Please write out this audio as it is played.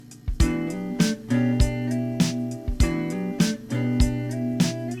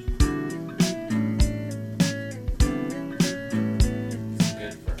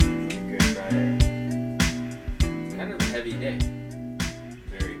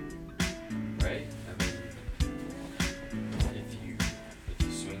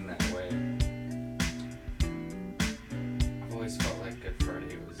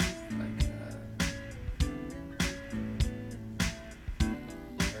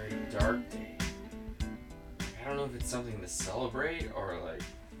dark day. I don't know if it's something to celebrate or like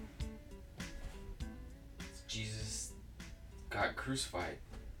Jesus got crucified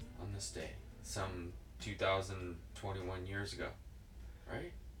on this day some 2021 years ago,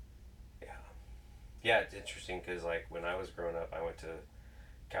 right? Yeah, it's interesting because like when I was growing up, I went to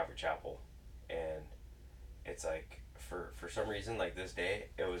Calvary Chapel, and it's like for some reason like this day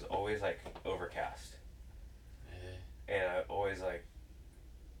it was always like overcast, and I always like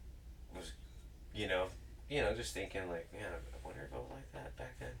was just thinking like, man, I wonder if it was like that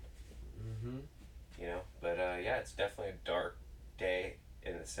back then. Mm-hmm. But yeah, it's definitely a dark day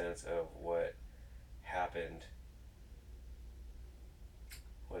in the sense of what happened.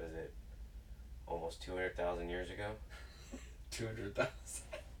 What is it? Almost 200,000 years ago. 200,000.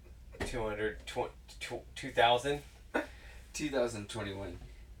 2000. 2021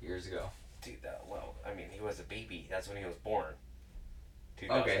 years ago. Well, I mean, he was a baby. That's when he was born.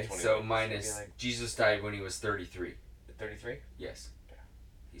 Okay, so minus like Jesus died when he was 33. 33? Yes. Yeah.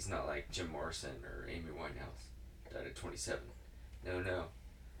 He's not like Jim Morrison or Amy Winehouse. Died at 27. No.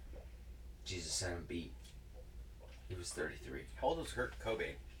 Jesus had him beat. He was 33. How old was Kurt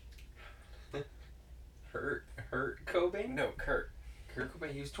Cobain? Kurt Cobain? No, Kurt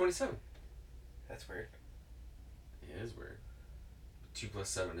Cobain, he was 27. That's weird. It is weird. 2 plus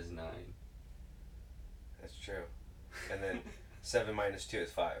 7 is 9. That's true. And then 7 minus 2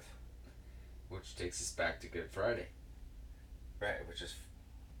 is 5. Which takes us back to Good Friday. Right, which is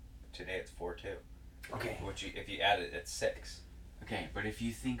today it's 4-2. Okay. Which if you add it, it's 6. Okay, but if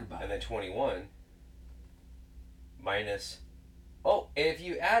you think about it. And then 21 minus... Oh, if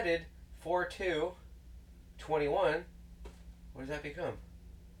you added 4-2, 21, what does that become?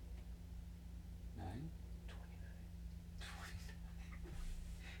 9? 29.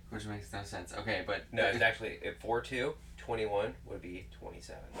 Which makes no sense. Okay, but... No, it's actually... 4-2, 21 would be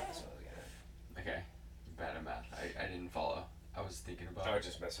 27. That's what I was getting at. Okay. Bad at math. I didn't follow. I was thinking about... I was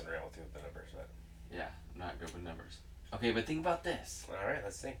just messing around with you with the numbers, but... Yeah, I'm not good with numbers. Okay, but think about this. Alright,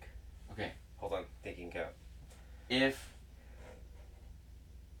 let's think. Okay. Hold on. Thinking cap. If...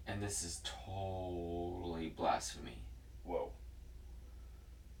 And this is totally blasphemy. Whoa.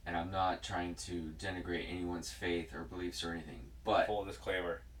 And I'm not trying to denigrate anyone's faith or beliefs or anything, but... Full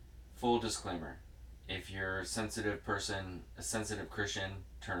disclaimer. Full disclaimer. If you're a sensitive person, a sensitive Christian,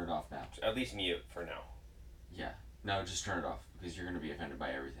 turn it off now. At least mute for now. Yeah. No, just turn it off, because you're going to be offended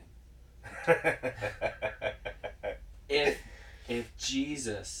by everything. If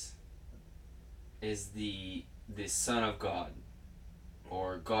Jesus is the Son of God,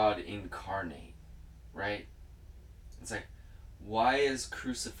 or God incarnate, right? It's like, why is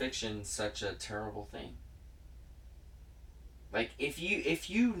crucifixion such a terrible thing? Like, if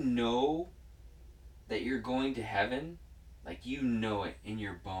you know that you're going to heaven, like you know it in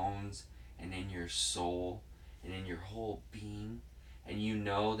your bones and in your soul and in your whole being, and you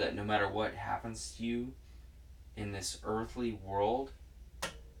know that no matter what happens to you in this earthly world,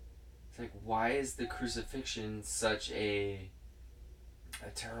 it's like, why is the crucifixion such a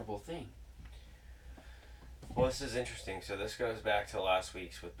terrible thing? Well, this is interesting. So this goes back to last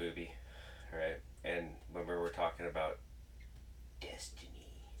week's with Booby, right? And when we were talking about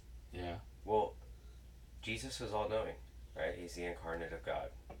destiny. Yeah. Well, Jesus was all-knowing, right? He's the incarnate of God,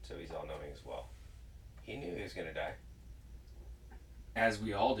 so he's all-knowing as well. He knew he was going to die. As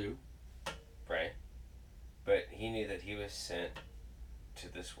we all do. Right? But he knew that he was sent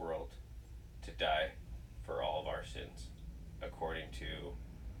to this world to die for all of our sins, according to,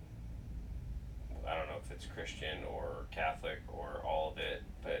 I don't know if it's Christian or Catholic or all of it,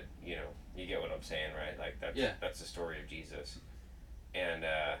 but you get what I'm saying, right? Like that's the story of Jesus. And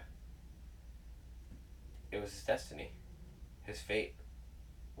it was his destiny. His fate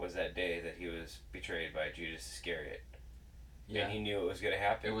was that day that he was betrayed by Judas Iscariot. Yeah. And he knew it was going to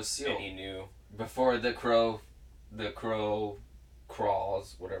happen. It was sealed. And he knew... Before the crow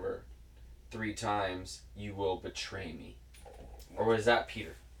crawls, whatever, 3 times, you will betray me. Or was that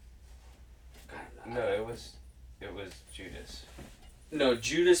Peter? God, no, it was Judas. No,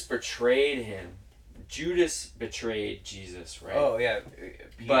 Judas betrayed him. Judas betrayed Jesus, right? Oh, yeah.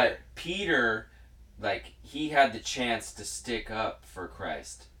 Peter. But Peter, like, he had the chance to stick up for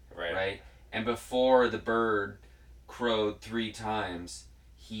Christ. Right? And before the bird crowed 3 times,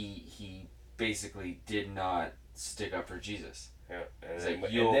 he basically did not stick up for Jesus. Yeah. And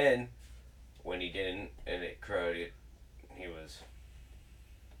then when he didn't and it crowed, he was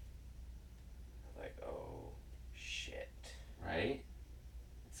like, oh, shit. Right?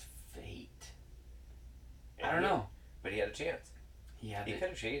 It's fate. And I don't know. But he had a chance. He could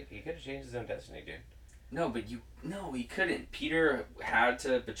have changed. He could have changed his own destiny, dude. No, but no, he couldn't. Peter had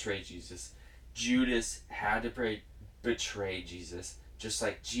to betray Jesus. Judas had to betray Jesus, just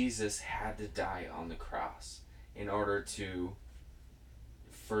like Jesus had to die on the cross in order to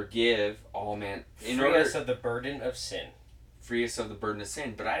forgive all men. Free us of the burden of sin. Free us of the burden of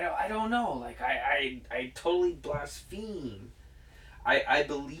sin. But I don't know. Like I totally blaspheme. I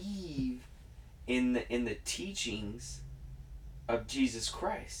believe in the teachings of Jesus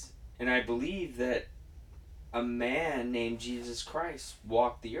Christ, and I believe that a man named Jesus Christ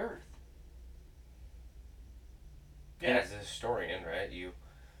walked the earth. Yeah, as a historian, right? You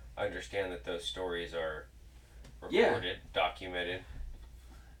understand that those stories are recorded, documented.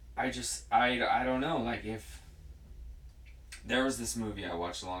 I don't know. Like, if there was this movie I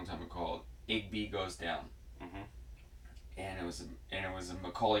watched a long time ago called Igby Goes Down, Mm-hmm. and it was a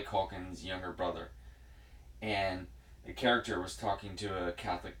Macaulay Culkin's younger brother, and the character was talking to a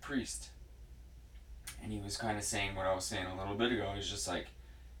Catholic priest, and he was kind of saying what I was saying a little bit ago. He's just like,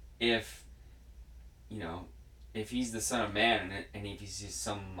 if you know, if he's the Son of Man, and if he's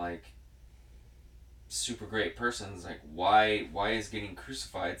some like super great person, it's like, why is getting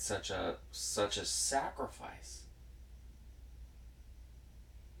crucified such a sacrifice?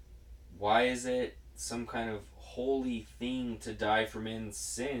 Why is it some kind of holy thing to die for men's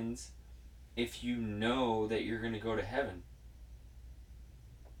sins if you know that you're going to go to heaven?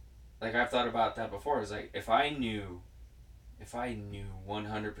 Like, I've thought about that before. It's like, if I knew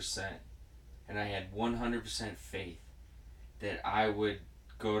 100% and I had 100% faith that I would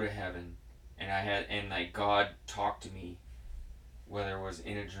go to heaven, and like God talked to me, whether it was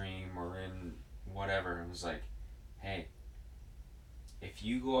in a dream or in whatever, it was like, hey, if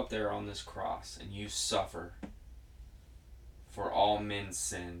you go up there on this cross and you suffer for all men's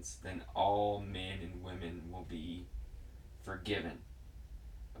sins, then all men and women will be forgiven.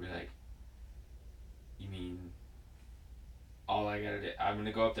 I'll be like, you mean all I gotta do? I'm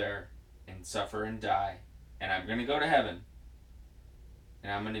gonna go up there and suffer and die, and I'm gonna go to heaven,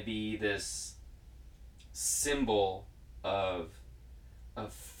 and I'm gonna be this symbol of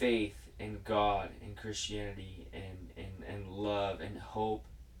faith in God and Christianity and love and hope,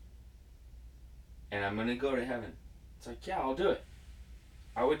 and I'm gonna go to heaven. It's like, yeah, I'll do it.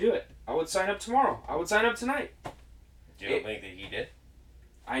 I would do it. I would sign up tomorrow. I would sign up tonight. You don't think that he did?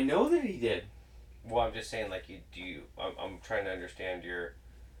 I know that he did. Well, I'm just saying, like, I'm trying to understand your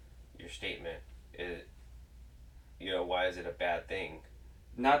statement. Why is it a bad thing?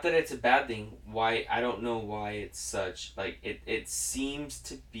 Not that it's a bad thing. Why, I don't know why it's such, like, it seems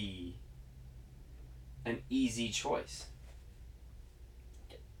to be an easy choice.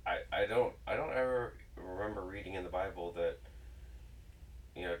 I don't ever remember reading in the Bible that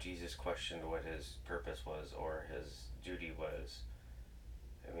Jesus questioned what his purpose was or his duty was.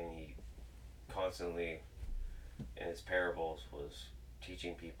 I mean, he constantly in his parables was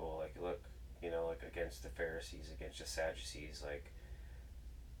teaching people, like, look, like, against the Pharisees, against the Sadducees, like,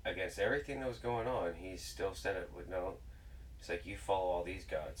 against everything that was going on. He still said it with no. It's like, you follow all these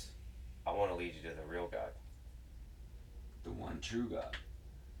gods. I want to lead you to the real God. The one true God.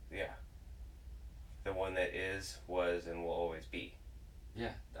 Yeah. The one that is, was, and will always be.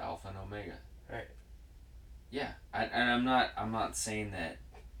 Yeah, the Alpha and Omega. Right. Yeah, and I'm not saying that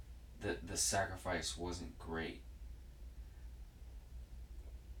the sacrifice wasn't great.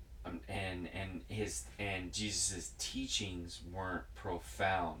 And Jesus' teachings weren't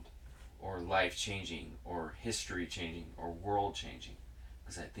profound, or life changing, or history changing, or world changing,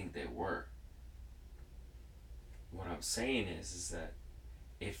 because I think they were. What I'm saying is that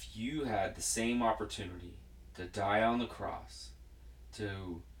if you had the same opportunity to die on the cross,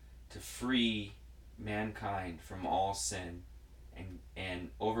 to free mankind from all sin, and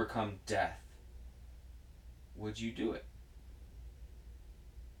overcome death, would you do it?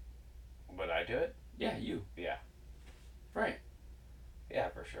 Would I do it? Yeah, you. Yeah. Right. Yeah,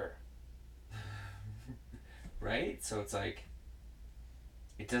 for sure. Right? So it's like,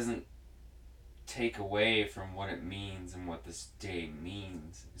 it doesn't take away from what it means and what this day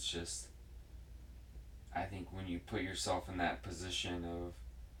means. It's just, I think when you put yourself in that position of,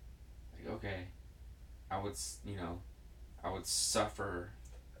 like, okay, I would suffer.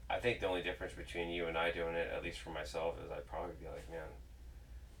 I think the only difference between you and I doing it, at least for myself, is I'd probably be like, man,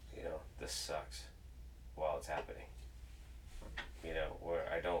 this sucks while it's happening. Where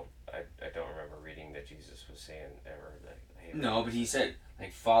I don't remember reading that Jesus was saying ever that. Hey, no, but he said,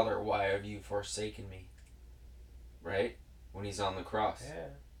 like, Father, why have you forsaken me? Right? When he's on the cross. Yeah.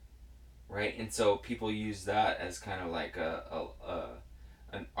 Right? And so people use that as kind of like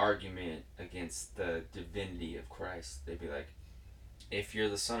an argument against the divinity of Christ. They'd be like, if you're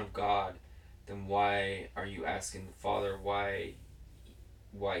the Son of God, then why are you asking the Father why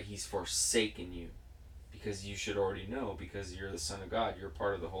he's forsaken you? Because you should already know, because you're the Son of God, you're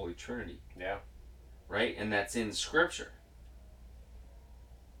part of the Holy Trinity. Yeah. Right? And that's in Scripture.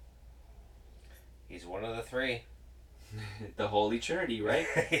 He's one of the three. The Holy Trinity, right?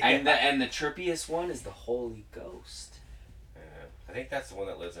 Yeah. And the trippiest one is the Holy Ghost. Yeah. I think that's the one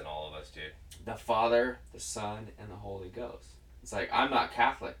that lives in all of us, dude. The Father, the Son, and the Holy Ghost. It's like, I'm not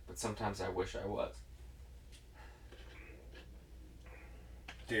Catholic, but sometimes I wish I was.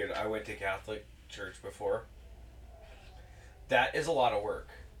 Dude, I went to Catholic church before. That is a lot of work.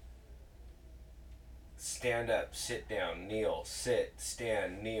 Stand up, sit down, kneel, sit,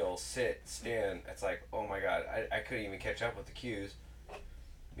 stand, kneel, sit, stand. It's like, oh my God, I couldn't even catch up with the cues.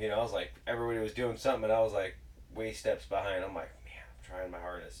 You know, I was like, everybody was doing something and I was like, way steps behind. I'm like, man, I'm trying my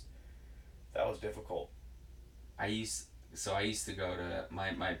hardest. That was difficult. I used to go to,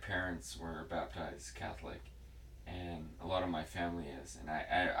 my parents were baptized Catholic, and a lot of my family is, and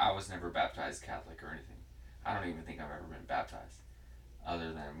I was never baptized Catholic or anything. I don't even think I've ever been baptized,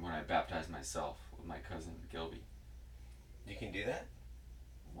 other than when I baptized myself with my cousin Gilby. You can do that?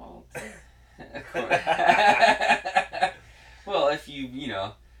 Well, well, if you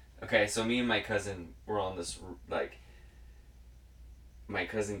know, okay, so me and my cousin were on this, like, my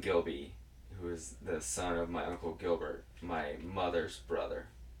cousin Gilby, who is the son of my uncle Gilbert, my mother's brother.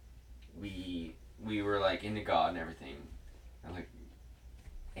 We were like into God and everything,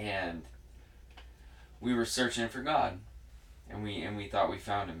 and we were searching for God, and we thought we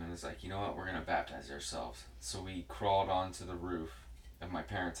found him, and it's like, you know what, we're gonna baptize ourselves. So we crawled onto the roof of my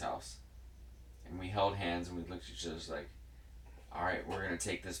parents' house, and we held hands and we looked at each other like, all right, we're gonna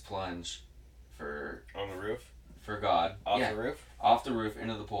take this plunge for On the roof? for God. Off Yeah, the roof? off the roof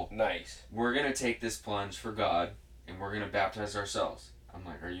into the pool. Nice. We're gonna take this plunge for God, and we're gonna baptize ourselves. I'm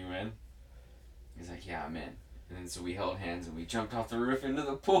like, are you in? He's like, yeah, I'm in. And then so we held hands and we jumped off the roof into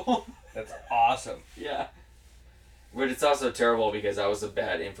the pool. That's awesome. Yeah. But it's also terrible because I was a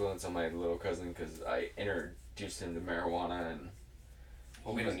bad influence on my little cousin because I introduced him to marijuana and.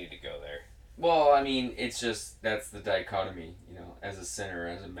 Well, we don't need to go there. Well, I mean, it's just, that's the dichotomy, you know, as a sinner,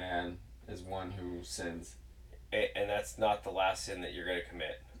 as a man, as one who sins. And that's not the last sin that you're going to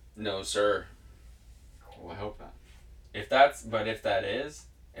commit. No, sir. Well, I hope not. If that's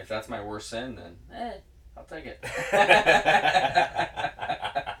my worst sin, then, I'll take it.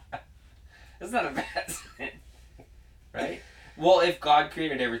 It's not a bad sin. Right? Well, if God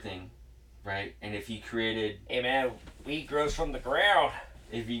created everything, right, and if he created... Hey, man, weed grows from the ground.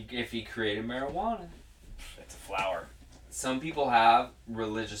 If he created marijuana... It's a flower. Some people have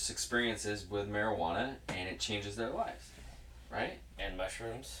religious experiences with marijuana, and it changes their lives, right? And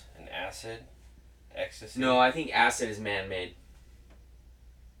mushrooms, and acid, ecstasy. No, I think acid is man-made.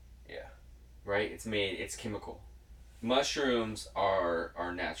 Yeah. Right? It's chemical. Mushrooms are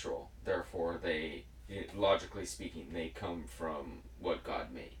natural. Therefore, logically speaking, they come from what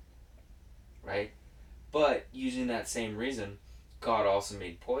God made. Right? But, using that same reason, God also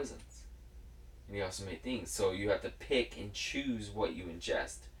made poisons. And he also made things. So you have to pick and choose what you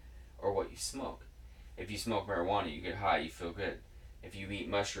ingest or what you smoke. If you smoke marijuana, you get high, you feel good. If you eat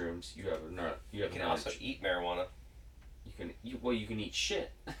mushrooms, you can also eat marijuana. You can eat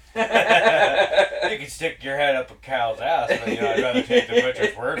shit. You can stick your head up a cow's ass, but I'd rather take the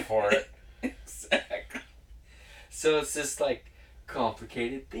butcher's word for it. Exactly. So it's this like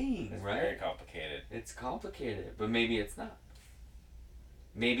complicated thing, It's right? very complicated. It's complicated, but maybe it's not.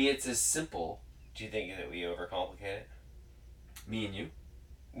 Maybe it's as simple. Do you think that we overcomplicate it? Me and you.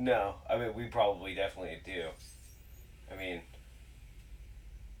 No, I mean we probably definitely do. I mean,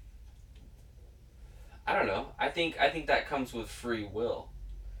 I don't know. I think that comes with free will,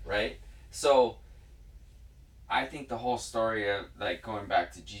 right? So I think the whole story of like going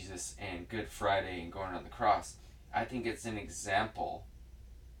back to Jesus and Good Friday and going on the cross, I think it's an example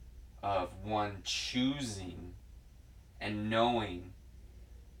of one choosing and knowing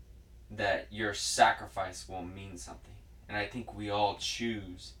that your sacrifice will mean something. And I think we all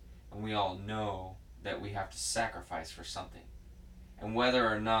choose and we all know that we have to sacrifice for something. And whether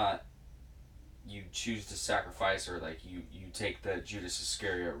or not you choose to sacrifice or like you take the Judas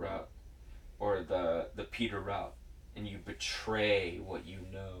Iscariot route or the Peter route and you betray what you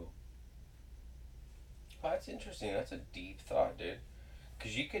know. oh, that's interesting. That's a deep thought, dude.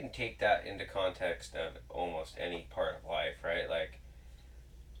 Because you can take that into context of almost any part of life, right? Like,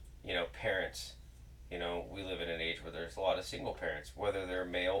 parents. We live in an age where there's a lot of single parents, whether they're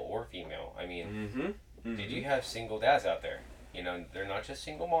male or female. I mean, did you have single dads out there? They're not just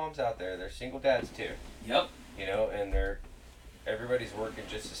single moms out there, they're single dads too. Yep. And they're everybody's working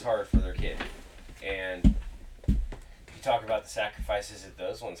just as hard for their kid, and you talk about the sacrifices that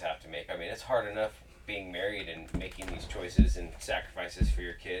those ones have to make. I mean, it's hard enough being married and making these choices and sacrifices for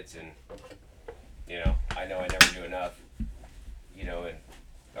your kids, and I know I never do enough. In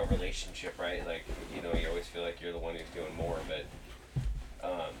a relationship, right? Like, you always feel like you're the one who's doing more, but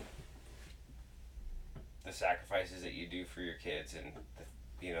the sacrifices that you do for your kids, and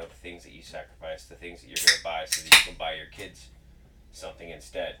the things that you sacrifice, the things that you're going to buy so that you can buy your kids something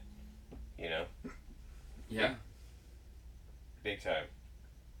instead. Yeah. Big time.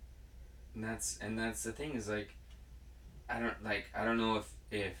 And that's the thing is like, I don't know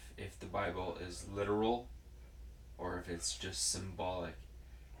if the Bible is literal, or if it's just symbolic,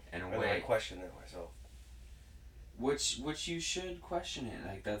 in a way. I question that myself. Which you should question it.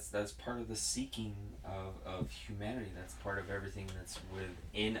 Like that's part of the seeking of humanity. That's part of everything that's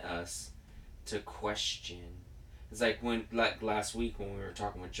within us to question. It's like last week when we were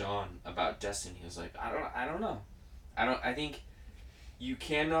talking with John about destiny. He was like, I don't know. I think you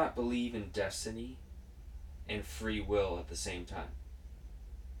cannot believe in destiny and free will at the same time.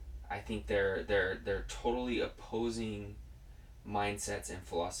 I think they're totally opposing mindsets and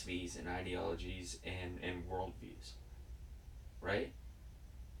philosophies and ideologies and worldviews, right?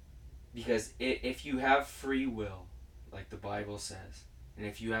 Because if you have free will, like the Bible says, and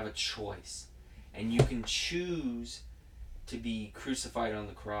if you have a choice, and you can choose to be crucified on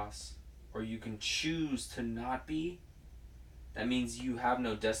the cross, or you can choose to not be, that means you have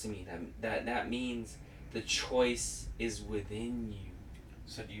no destiny. That means the choice is within you.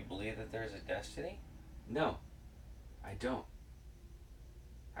 So do you believe that there's a destiny? No, I don't.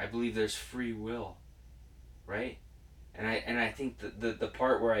 I believe there's free will, right? And I think the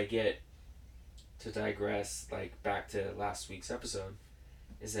part where I get to digress, like back to last week's episode,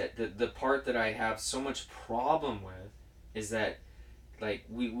 is that the part that I have so much problem with is that, like,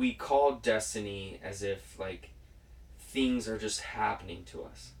 we call destiny as if like things are just happening to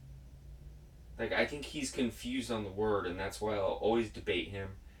us. Like, I think he's confused on the word, and that's why I'll always debate him,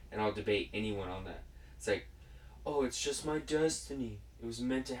 and I'll debate anyone on that. It's like, oh, it's just my destiny. It was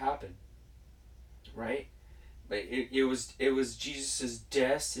meant to happen, right? But it was Jesus'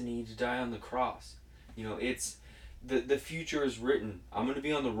 destiny to die on the cross. It's the future is written. I'm gonna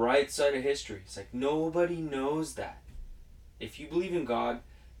be on the right side of history. It's like nobody knows that. If you believe in God,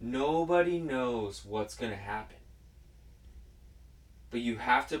 nobody knows what's gonna happen. But you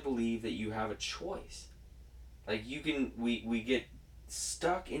have to believe that you have a choice. Like we get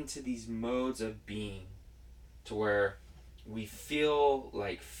stuck into these modes of being to where we feel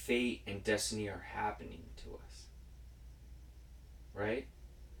like fate and destiny are happening to us. Right?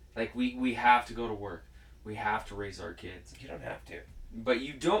 Like we have to go to work. We have to raise our kids. You don't have to. But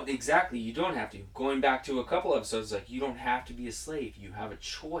you don't have to. Going back to a couple episodes, like, you don't have to be a slave. You have a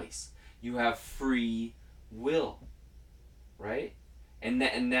choice. You have free will. Right? And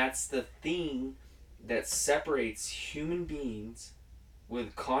that's the thing that separates human beings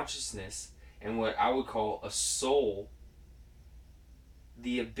with consciousness and what I would call a soul,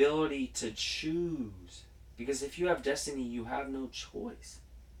 the ability to choose. Because if you have destiny, you have no choice.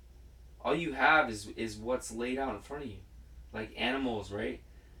 All you have is what's laid out in front of you. Like animals, right?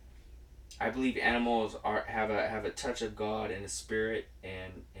 I believe animals have a touch of God and a spirit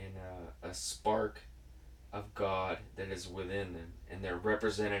and a spark of God that is within them, and they're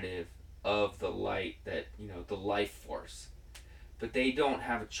representative of the light, that the life force. But they don't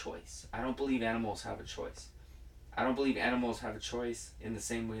have a choice. I don't believe animals have a choice. I don't believe animals have a choice in the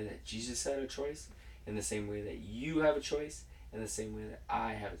same way that Jesus had a choice, in the same way that you have a choice, in the same way that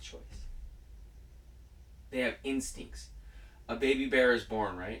I have a choice. They have instincts. A baby bear is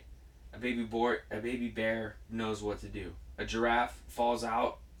born, right? A baby bear knows what to do. A giraffe falls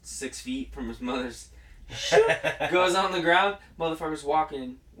out 6 feet from his mother's goes on the ground. Motherfucker's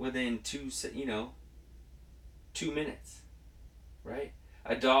walking within 2 minutes, right?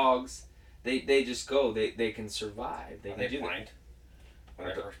 A dog's they just go. They can survive. Are they blind when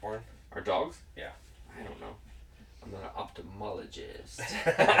they're first born? Are dogs? Yeah. I don't know. I'm not an ophthalmologist.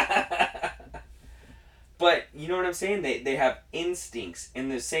 But you know what I'm saying? They have instincts in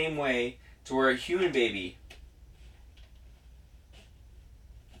the same way to where a human baby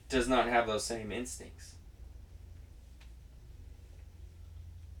does not have those same instincts.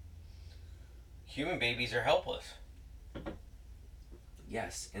 Human babies are helpless.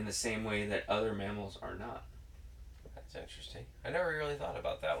 Yes, in the same way that other mammals are not. That's interesting. I never really thought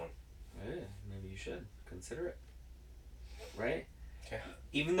about that one. Yeah, maybe you should consider it. Right? Yeah.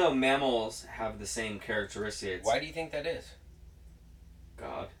 Even though mammals have the same characteristics. Why do you think that is?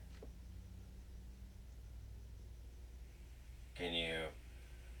 God.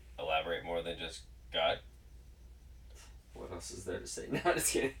 more than just God. What else is there to say? No,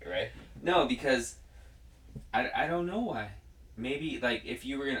 just kidding. Right? No, because I don't know why. Maybe like if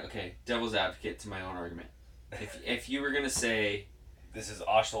you were gonna devil's advocate to my own argument. If you were gonna say This is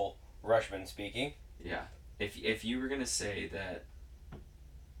Ashel Rushman speaking. yeah, if you were gonna say that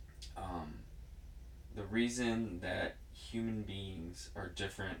the reason that human beings are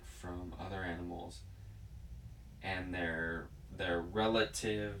different from other animals and their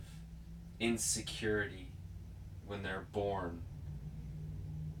relative insecurity when they're born,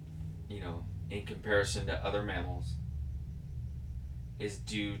 in comparison to other mammals, is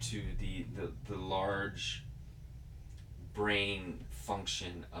due to the large brain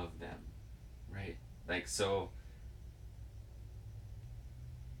function of them, right? Like so.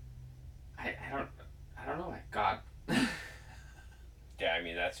 I don't know. Like God. Yeah, I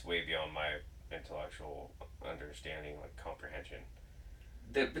mean that's way beyond my intellectual understanding, like comprehension.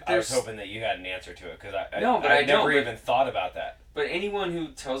 But I was hoping that you had an answer to it because I never don't. even thought about that. But anyone who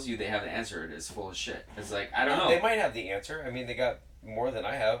tells you they have the answer is full of shit. It's like I don't know. They might have the answer. I mean, they got more than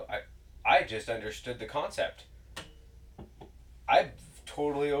I have. I just understood the concept. I've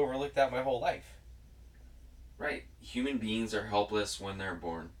totally overlooked that my whole life. Right. Human beings are helpless when they're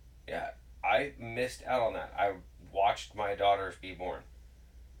born. Yeah, I missed out on that. I watched my daughters be born.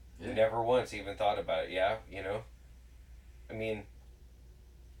 Yeah. Never once even thought about it. Yeah, I mean.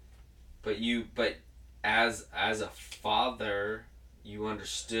 But as a father, you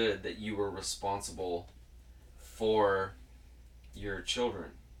understood that you were responsible for your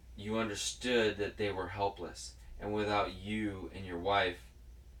children. You understood that they were helpless, and without you and your wife,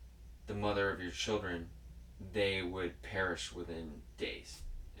 the mother of your children, they would perish within days,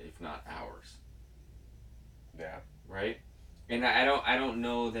 if not hours. Yeah. Right? And I don't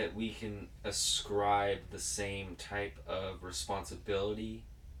know that we can ascribe the same type of responsibility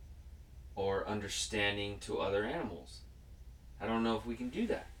or understanding to other animals. I don't know if we can do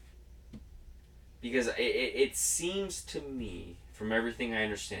that. Because it seems to me, from everything I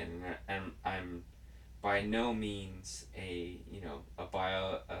understand, and I'm by no means a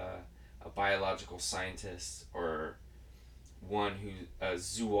biological scientist or a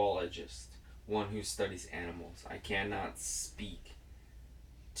zoologist, one who studies animals. I cannot speak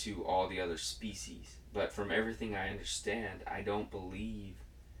to all the other species, but from everything I understand, I don't believe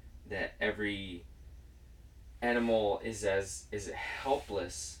that every animal is as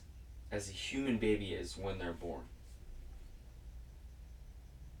helpless as a human baby is when they're born.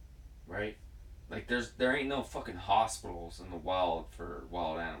 Right? Like there ain't no fucking hospitals in the wild for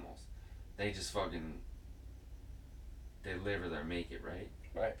wild animals. They just fucking they live or they make it, right?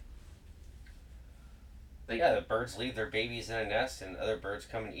 Right. Yeah, the birds leave their babies in a nest and other birds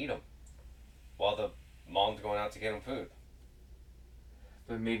come and eat them while the mom's going out to get them food.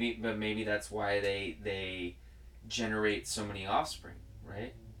 But maybe that's why they generate so many offspring,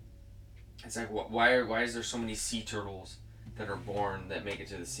 right? It's like why is there so many sea turtles that are born that make it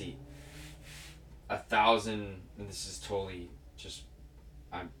to the sea? 1,000, and this is totally just,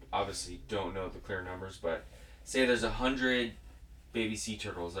 I obviously don't know the clear numbers, but say there's 100 baby sea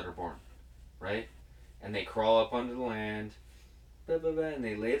turtles that are born, right? And they crawl up under the land, blah, blah, blah, and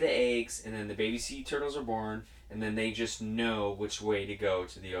they lay the eggs, and then the baby sea turtles are born, and then they just know which way to go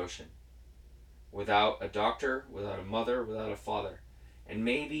to the ocean. Without a doctor, without a mother, without a father. And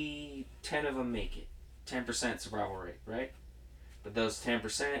maybe 10 of them make it. 10% survival rate, right? But those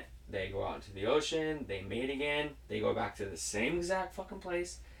 10%, they go out into the ocean, they mate again, they go back to the same exact fucking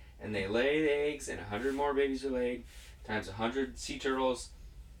place, and they lay the eggs, and 100 more babies are laid, times 100 sea turtles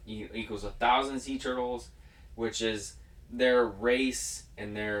equals 1,000 sea turtles, which is their race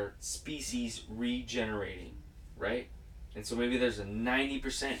and their species regenerating, right? And so maybe there's a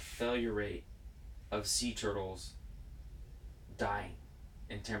 90% failure rate of sea turtles dying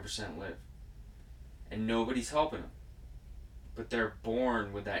and 10% live. And nobody's helping them. But they're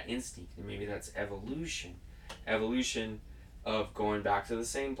born with that instinct, and maybe that's evolution. Evolution of going back to the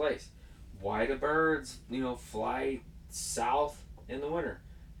same place. Why do birds, fly south in the winter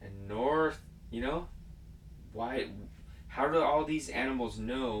and north, Why? How do all these animals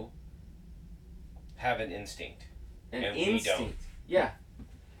know? Have an instinct. And instinct. We don't. Yeah.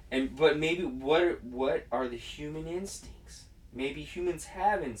 But maybe what are the human instincts? Maybe humans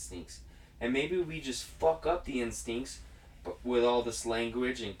have instincts, and maybe we just fuck up the instincts, but with all this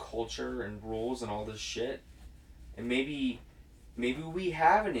language and culture and rules and all this shit, and maybe we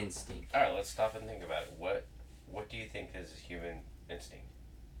have an instinct. All right, let's stop and think about it. What do you think is a human instinct?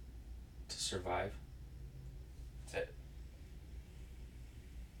 To survive. That's it.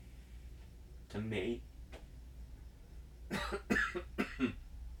 To mate.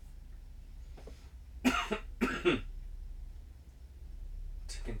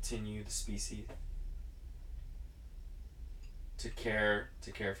 continue the species, to care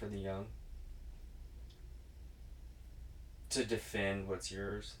for the young, to defend what's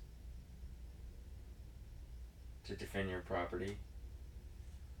yours, to defend your property.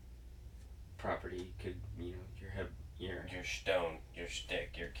 Property could, Your stone, your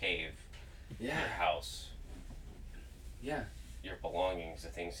stick, your cave, yeah, your house, yeah, your belongings, the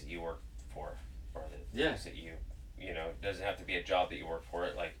things that you work for, or the yeah. things that it doesn't have to be a job that you work for.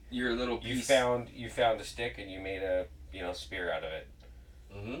 It like Your little you piece. found a stick and you made a spear out of it.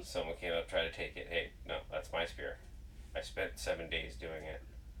 Mm-hmm. Someone came up, tried to take it. Hey, no, that's my spear. I spent 7 days doing it.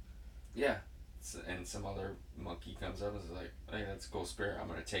 Yeah. And some other monkey comes up and is like, hey, that's a cool spear. I'm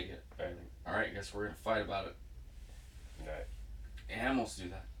going to take it. Right. All right, I guess we're going to fight about it. Right. Animals do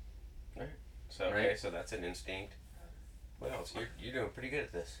that. Right. So, okay, right? So that's an instinct. What else? You're doing pretty good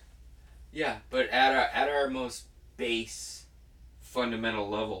at this. Yeah, but at our most base, fundamental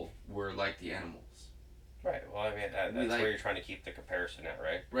level, we're like the animals. Right. Well, I mean, that's where you're trying to keep the comparison at,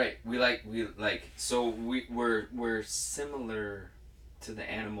 right? Right. We're similar to the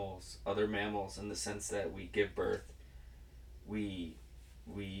animals, other mammals, in the sense that we give birth, we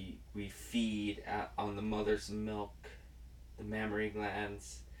feed on the mother's milk, the mammary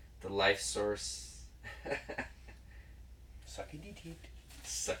glands, the life source. Sucking the teat.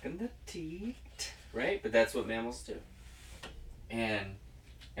 Sucking the teat. Right? But that's what mammals do. And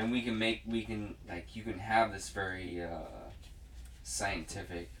you can have this very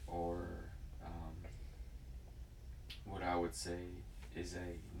scientific, or what I would say is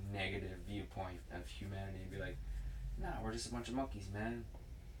a negative viewpoint of humanity, and be like, nah, we're just a bunch of monkeys, man.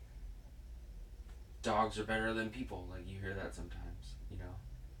 Dogs are better than people. Like, you hear that sometimes,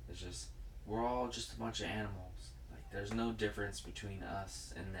 It's just, we're all just a bunch of animals. Like, there's no difference between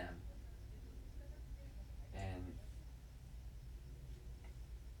us and them. And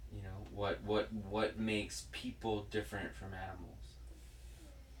what makes people different from animals?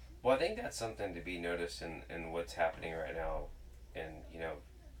 Well, I think that's something to be noticed in what's happening right now. And,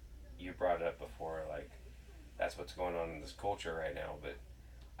 you brought it up before, like, that's what's going on in this culture right now. But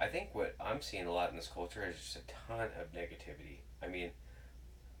I think what I'm seeing a lot in this culture is just a ton of negativity. I mean,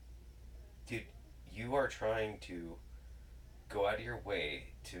 dude, you are trying to go out of your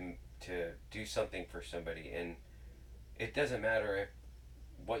way to do something for somebody, and it doesn't matter if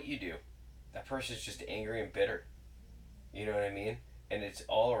what you do, that person's just angry and bitter. You know what I mean? And it's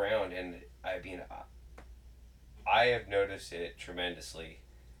all around. And I mean, I have noticed it tremendously,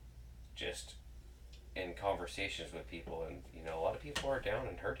 just in conversations with people, and a lot of people are down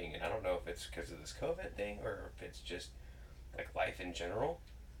and hurting, and I don't know if it's because of this COVID thing or if it's just like life in general,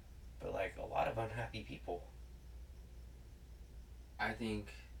 but like a lot of unhappy people. I think.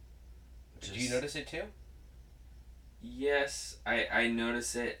 Did you notice it too? Yes, I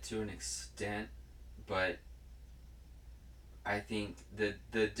notice it to an extent, but I think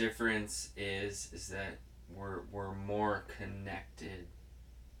the difference is that we're more connected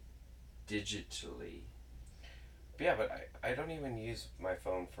digitally. Yeah, but I don't even use my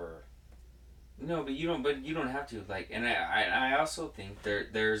phone for. No, but you don't have to, like, and I also think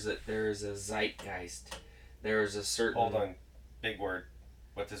there's a zeitgeist. There's a certain. Hold on, big word.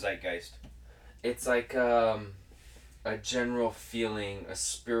 What's a zeitgeist? It's like a general feeling, a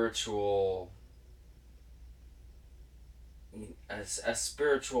spiritual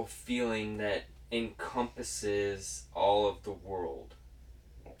feeling that encompasses all of the world.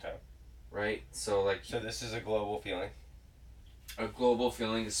 Okay. Right? So this is a global feeling. A global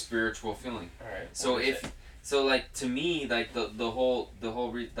feeling, a spiritual feeling. All right. So to me, like the whole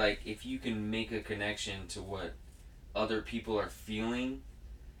like, if you can make a connection to what other people are feeling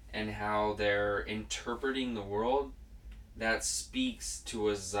and how they're interpreting the world, that speaks to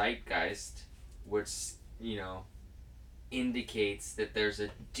a zeitgeist, which indicates that there's a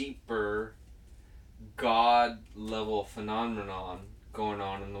deeper God level phenomenon going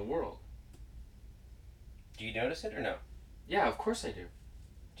on in the world. Do you notice it or no? Yeah, of course I do.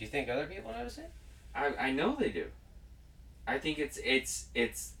 Do you think other people notice it? I know they do. I think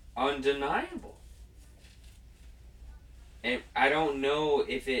it's undeniable. And I don't know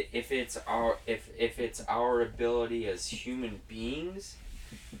if it's our ability as human beings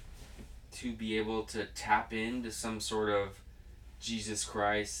to be able to tap into some sort of Jesus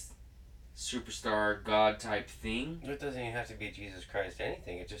Christ superstar God type thing. It doesn't even have to be Jesus Christ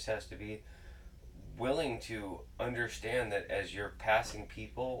anything. It just has to be willing to understand that as you're passing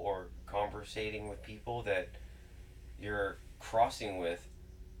people or conversating with people that you're crossing with,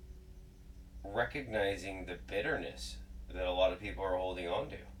 recognizing the bitterness that a lot of people are holding on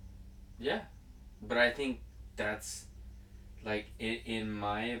to. Yeah. But I think that's like in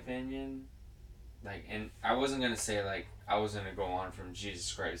my opinion, like, and I wasn't gonna say like I was gonna go on from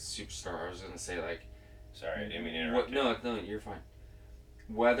Jesus Christ Superstar. I was gonna say like, Sorry, I didn't mean to interrupt you. No, you're fine.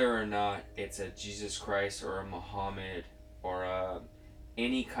 Whether or not it's a Jesus Christ or a Muhammad or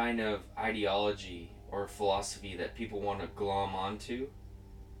any kind of ideology or philosophy that people want to glom onto,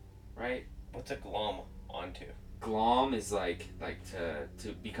 right? What's a glom onto? Glom is like to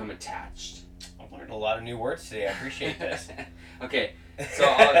become attached. I've learned a lot of new words today. I appreciate this. Okay, so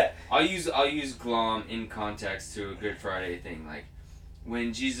I'll use glom in context to a Good Friday thing. Like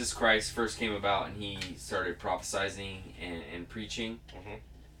when Jesus Christ first came about and he started prophesying and preaching, mm-hmm.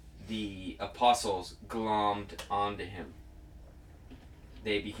 the apostles glommed onto him.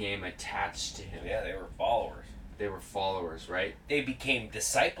 They became attached to him. Yeah, they were followers. They were followers, right? They became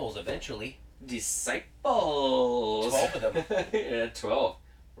disciples eventually. Disciples. 12 of them. Yeah, 12,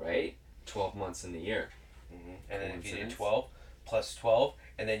 right? 12 months in the year. Mm-hmm. And then if you did 12 plus 12,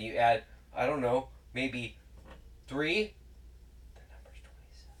 and then you add, I don't know, maybe 3, the number's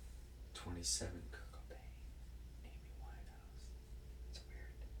 27. 27 Kurt Cobain. Amy Winehouse. It's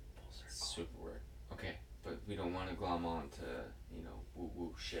weird. Full circle. Super weird. Okay, but we don't want to glom on to,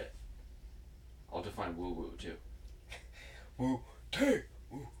 woo-woo shit. I'll define woo-woo, too. Woo-tang!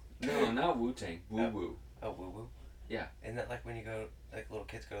 No, not Wu-Tang. Woo-woo. Oh, woo-woo? Yeah. Isn't that like when you go, like little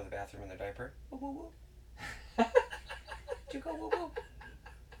kids go to the bathroom in their diaper? Woo-woo-woo. Did you go woo-woo?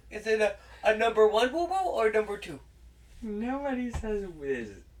 Is it a number 1 woo-woo or number 2? Nobody says whiz.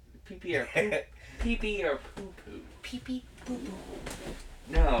 Pee-pee or poop. Pee-pee or poo-poo. Pee-pee, poo-poo.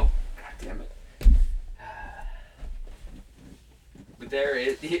 No. God damn it. But there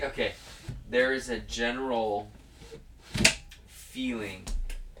is a general feeling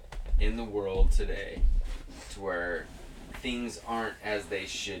in the world today to where things aren't as they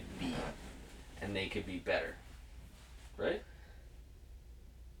should be and they could be better. Right?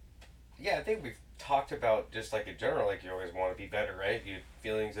 Yeah, I think we've talked about just like in general, like you always want to be better, right? You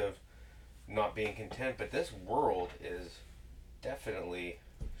feelings of not being content, but this world is definitely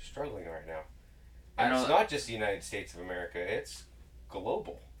struggling right now. And it's not just the United States of America, it's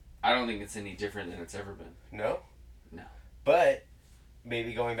global. I don't think it's any different than it's ever been. No? No. But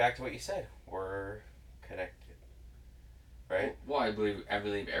maybe going back to what you said, we're connected. Right? Well, I believe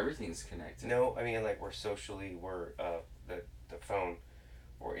everything's connected. No, I mean like we're the phone,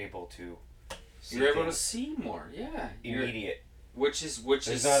 we're able to see. You're able to see more, yeah. Immediate. Which is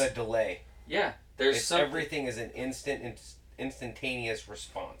there's not a delay. Yeah. Everything is an instantaneous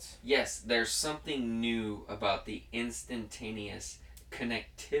response. Yes, there's something new about the instantaneous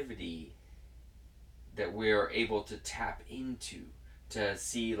connectivity that we are able to tap into to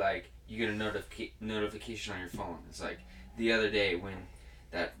see, like, you get a notification on your phone. It's like the other day when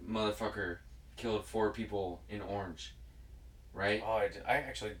that motherfucker killed 4 people in Orange, right? Oh, I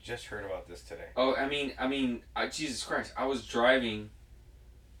actually just heard about this today. Oh, I mean, Jesus Christ, I was driving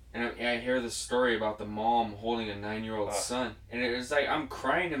and I hear the story about the mom holding a 9-year-old son, and it was like I'm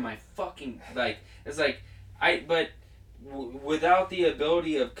crying in my fucking, like, it's like without the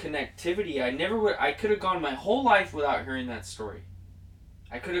ability of connectivity, I could have gone my whole life without hearing that story.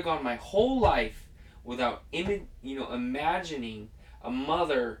 I could have gone my whole life without imagining a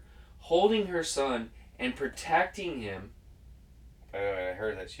mother holding her son and protecting him. I know, and I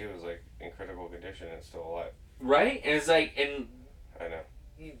heard that she was like in critical condition and still alive. Right? And it's like, and I know.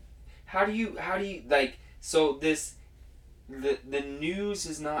 How do you like, so the news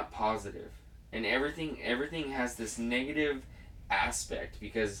is not positive, and everything has this negative aspect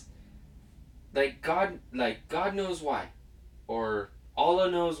because God knows why, or Allah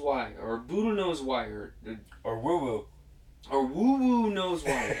knows why, or Buddha knows why, or woo woo knows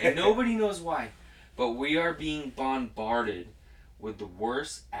why, and nobody knows why, but we are being bombarded with the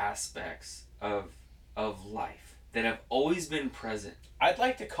worst aspects of life that have always been present. I'd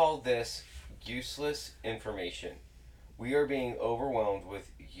like to call this useless information. We are being overwhelmed with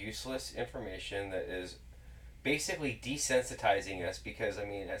useless information that is basically desensitizing us because, I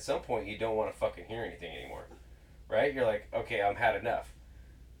mean, at some point you don't want to fucking hear anything anymore. Right? You're like, okay, I've had enough.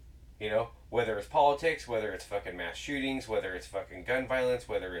 You know? Whether it's politics, whether it's fucking mass shootings, whether it's fucking gun violence,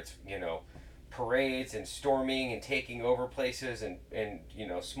 whether it's, parades and storming and taking over places and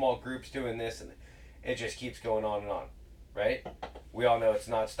small groups doing this, and it just keeps going on and on. Right? We all know it's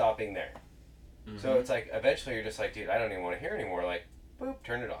not stopping there. Mm-hmm. So it's like, eventually you're just like, dude, I don't even want to hear anymore. Like, boop,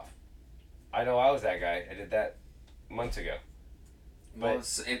 turn it off. I know I was that guy. I did that months ago. Well,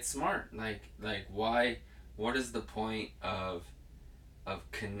 it's smart. Like why? What is the point of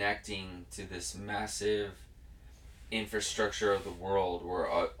connecting to this massive infrastructure of the world where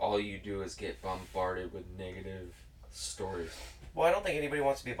all you do is get bombarded with negative stories. Well, I don't think anybody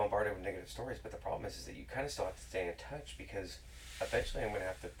wants to be bombarded with negative stories, but the problem is that you kind of still have to stay in touch because eventually I'm going to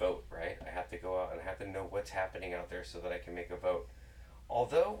have to vote, right? I have to go out and I have to know what's happening out there so that I can make a vote.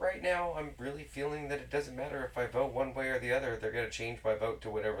 Although right now I'm really feeling that it doesn't matter if I vote one way or the other, they're going to change my vote to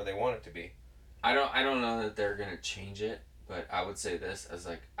whatever they want it to be. I don't know that they're gonna change it, but I would say this as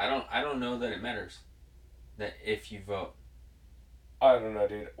like I don't know that it matters that if you vote. I don't know,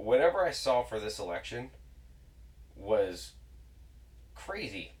 dude. Whatever I saw for this election was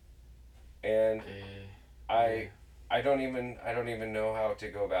crazy. And I don't even know how to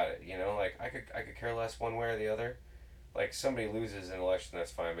go about it, you know? Like I could care less one way or the other. Like somebody loses an election,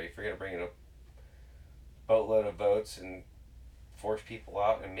 that's fine, but if you're gonna bring in a boatload of votes and force people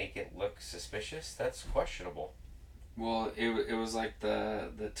out and make it look suspicious, that's questionable. Well, it was like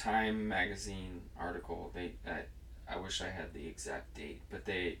the Time magazine article. I wish I had the exact date, but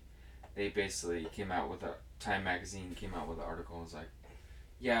they basically came out with a Time magazine came out with an article. And was like,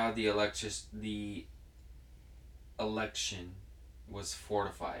 yeah, the election was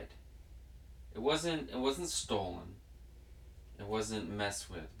fortified. It wasn't stolen. It wasn't messed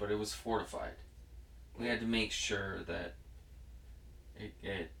with, but it was fortified. We had to make sure that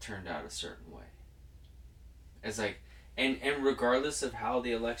it turned out a certain way. It's like, and regardless of how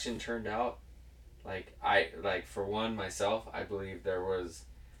the election turned out, for one myself, I believe there was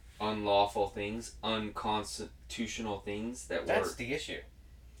unlawful things, unconstitutional things that That's were. the issue.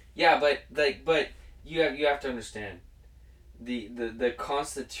 Yeah, but you have to understand the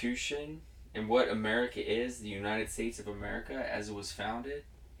Constitution and what America is, the United States of America as it was founded,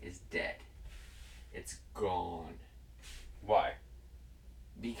 is dead. It's gone. Why?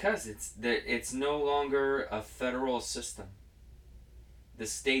 Because it's no longer a federal system. The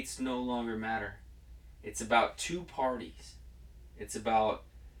states no longer matter. It's about two parties. It's about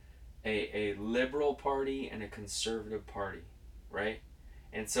a liberal party and a conservative party, right?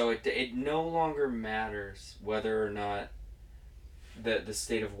 And so it no longer matters whether or not the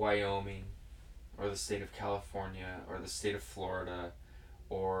state of Wyoming or the state of California or the state of Florida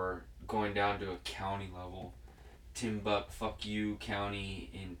or going down to a county level, Timbuk County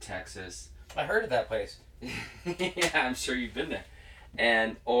in Texas. I heard of that place. Yeah, I'm sure you've been there.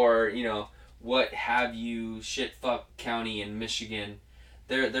 And or, what have you, County in Michigan.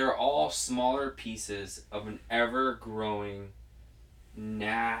 They're all smaller pieces of an ever growing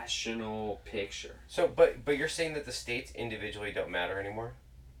national picture. So, but you're saying that the states individually don't matter anymore?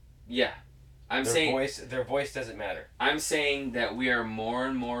 Yeah. Their voice doesn't matter. I'm saying that we are more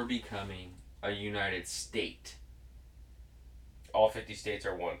and more becoming a united state. All 50 states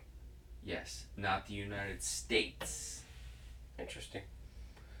are one. Yes, not the United States. Interesting.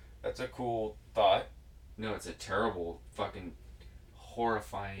 That's a cool thought. No, it's a terrible, fucking,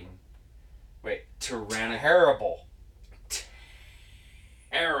 horrifying, Terrible.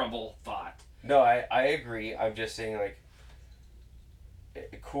 Terrible thought. No, I agree. I'm just saying, like,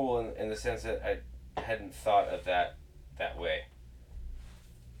 cool in the sense that I hadn't thought of that way.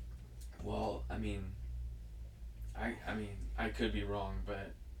 Well, I mean, I could be wrong,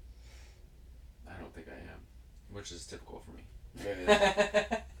 but I don't think I am, which is typical for me. Maybe.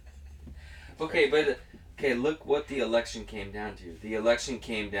 Okay, look what the election came down to. The election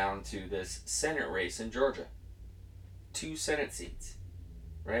came down to this Senate race in Georgia. 2 Senate seats,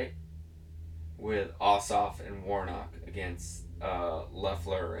 right? With Ossoff and Warnock against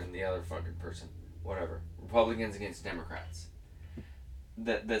Loeffler and the other fucking person. Whatever. Republicans against Democrats.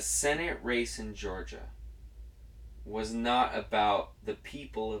 The Senate race in Georgia was not about the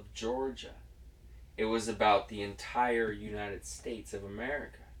people of Georgia. It was about the entire United States of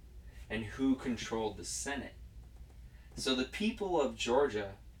America and who controlled the Senate. So the people of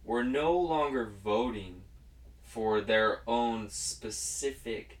Georgia were no longer voting for their own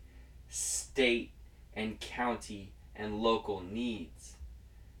specific state and county and local needs.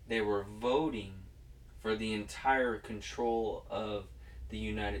 They were voting for the entire control of the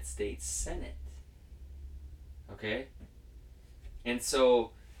United States Senate. Okay? And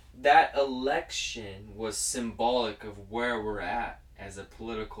so that election was symbolic of where we're at as a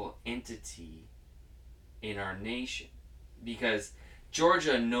political entity in our nation. Because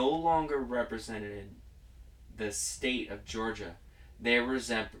Georgia no longer represented the state of Georgia. They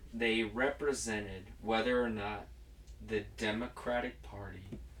represented whether or not the Democratic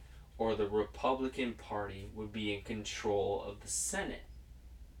Party or the Republican Party would be in control of the Senate.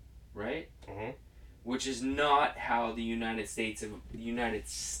 Right? Mm-hmm. Which is not how the United States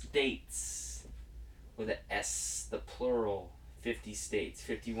with an S, the plural, 50 states,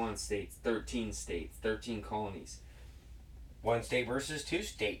 51 states, 13 colonies. 1 state versus 2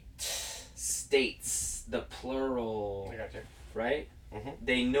 states. states, the plural, I got you. right? Mhm.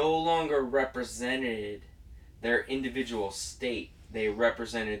 They no longer represented their individual state. They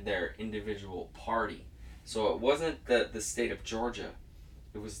represented their individual party. So it wasn't the state of Georgia.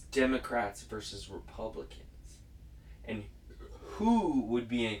 It was Democrats versus Republicans. And who would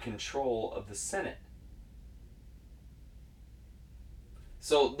be in control of the Senate?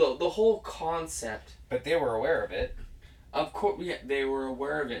 So the whole concept, But they were aware of it. of course, yeah, they were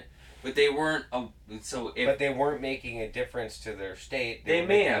aware of it, but they weren't. So if But they weren't making a difference to their state. they were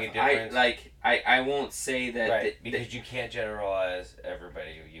may making have, a difference. I won't say that. Right, because you can't generalize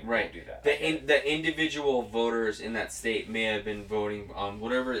everybody. You Right. won't do that. The individual voters in that state may have been voting on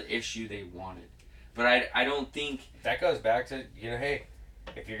whatever issue they wanted, but I don't think. That goes back to, hey,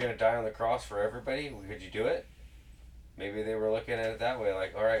 if you're going to die on the cross for everybody, could you do it? Maybe they were looking at it that way,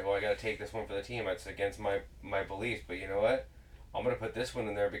 like, all right, well, I got to take this one for the team. It's against my beliefs, but you know what? I'm going to put this one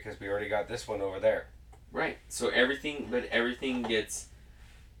in there because we already got this one over there. Right. So everything gets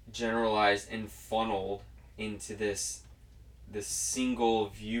generalized and funneled into this single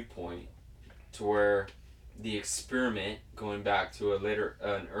viewpoint, to where the experiment, going back to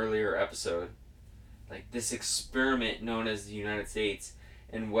an earlier episode, like this experiment known as the United States,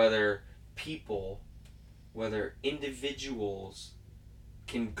 and whether individuals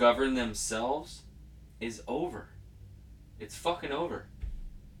can govern themselves, is over. It's fucking over.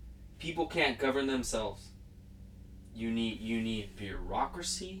 People can't govern themselves. You need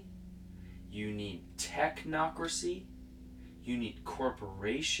bureaucracy. You need technocracy. You need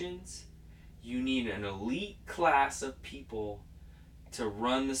corporations. You need an elite class of people to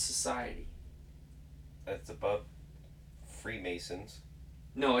run the society. That's above Freemasons.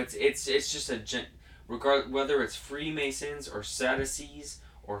 No, it's just whether it's Freemasons or Sadducees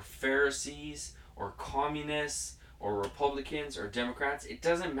or Pharisees or communists or Republicans or Democrats, it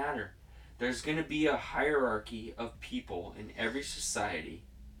doesn't matter. There's going to be a hierarchy of people in every society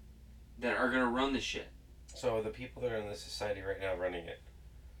that are going to run the shit. So the people that are in this society right now running it,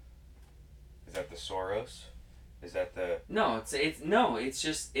 is that the Soros? Is that the... No, it's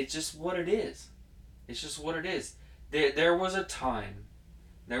just what it is. It's just what it is. There was a time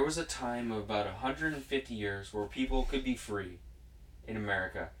of about 150 years where people could be free in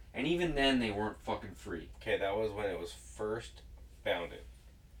America. And even then, they weren't fucking free. Okay, that was when it was first founded.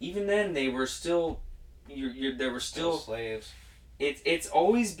 Even then, they were still... there were still slaves. It's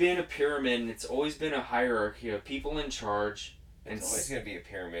always been a pyramid, and it's always been a hierarchy of people in charge. It's always going to be a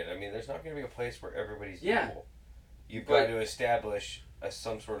pyramid. I mean, there's not going to be a place where everybody's Yeah. equal. You've got to establish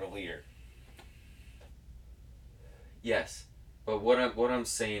some sort of leader. Yes, but what I'm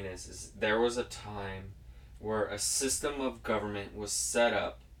saying is there was a time where a system of government was set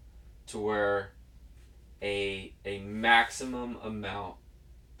up to where a maximum amount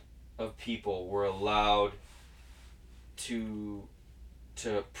of people were allowed to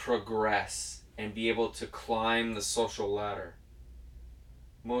progress and be able to climb the social ladder.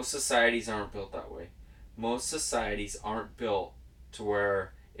 Most societies aren't built that way. Most societies aren't built to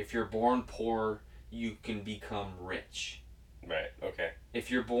where if you're born poor, you can become rich. Right, okay.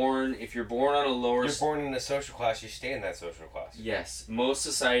 If you're born on a lower... You're born in a social class, you stay in that social class. Yes, most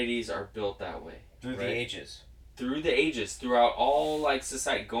societies are built that way. Through the ages. Through the ages, throughout all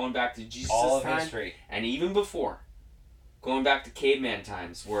society, going back to Jesus' all of time, history. And even before. Going back to caveman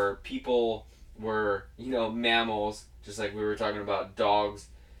times, where people were, mammals, just like we were talking about dogs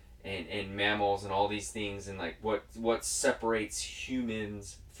and mammals and all these things, and like what separates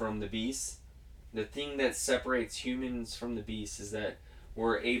humans from the beasts. The thing that separates humans from the beasts is that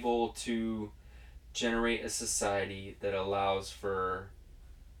we're able to generate a society that allows for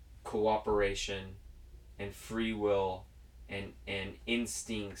cooperation and free will and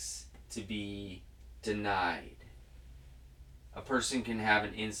instincts to be denied. A person can have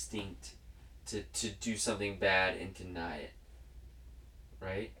an instinct to do something bad and deny it.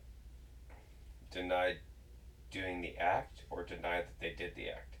 Right? Denied doing the act, or denied that they did the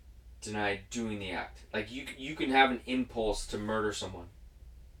act? Denied doing the act. Like you can have an impulse to murder someone.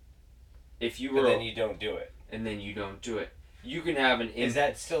 If you were... But then you don't do it. And then you don't do it. You can have an... Is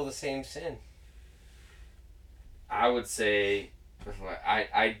that still the same sin? I would say...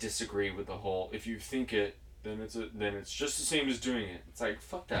 I disagree with the whole... If you think it, then it's just the same as doing it. It's like,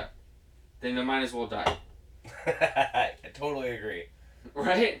 fuck that. Then I might as well die. I totally agree.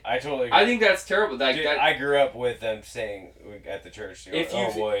 Right? I totally agree. I think that's terrible. Dude, I grew up with them saying at the church, if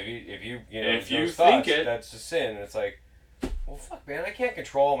you think it, that's a sin. And it's like, well, fuck, man, I can't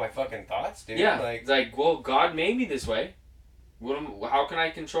control my fucking thoughts, dude. Yeah, like, it's like, well, God made me this way. How can I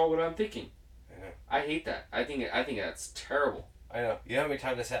control what I'm thinking? I know. I hate that. I think that's terrible. I know. You know how many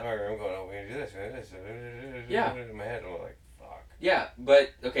times I sat in my room going, "Oh, we're gonna do this, we're gonna do this." Yeah. In my head, I'm like, "Fuck." Yeah,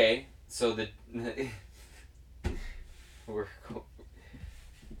 but okay, so the we're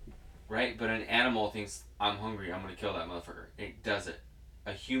right, but an animal thinks I'm hungry, I'm gonna kill that motherfucker. It does it.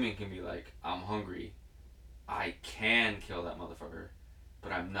 A human can be like, I'm hungry, I can kill that motherfucker,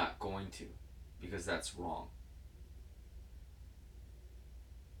 but I'm not going to, because that's wrong.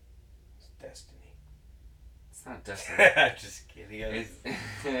 It's destiny. It's not destiny. Just kidding.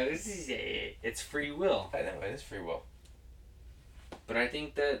 It's free will. I know it is free will. But I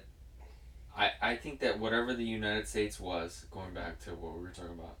think that I think that whatever the United States was, going back to what we were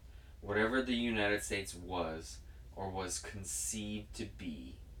talking about, whatever the United States was or was conceived to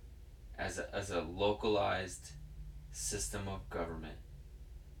be as a localized system of government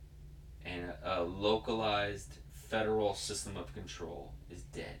and a localized federal system of control is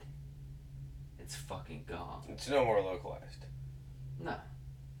dead. It's fucking gone. It's no more localized. No.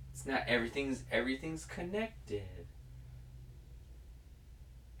 It's not. Everything's connected.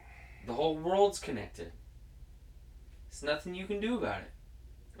 The whole world's connected. There's nothing you can do about it.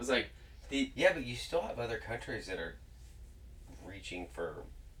 It's like Yeah, but you still have other countries that are reaching for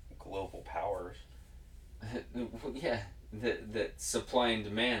global powers. yeah, the supply and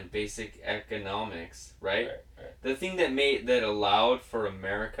demand, basic economics, right? Right. The thing that allowed for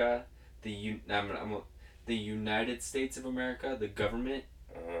America, the United States of America, the government,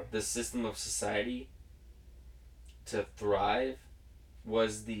 the system of society to thrive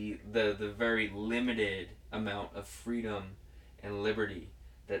was the very limited amount of freedom and liberty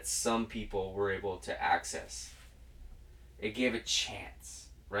that some people were able to access. It gave a chance,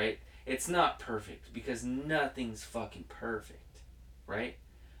 right? It's not perfect because nothing's fucking perfect, right?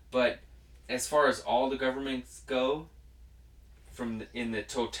 But as far as all the governments go, in the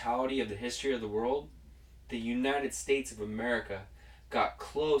totality of the history of the world, the United States of America got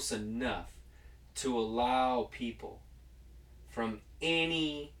close enough to allow people from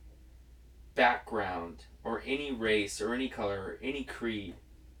any background or any race or any color or any creed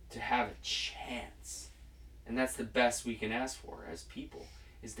to have a chance. And that's the best we can ask for as people,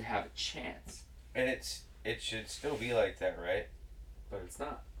 is to have a chance. And it should still be like that, right? But it's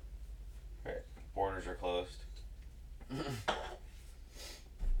not. Right. Borders are closed.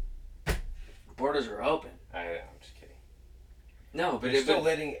 Borders are open. I know, I'm just kidding. No, but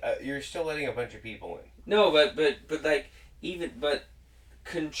you're still letting a bunch of people in. No, but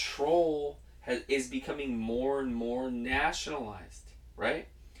control is becoming more and more nationalized, right?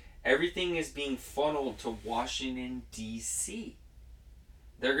 Everything is being funneled to Washington D.C.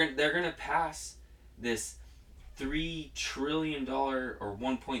 They're gonna pass this $3 trillion or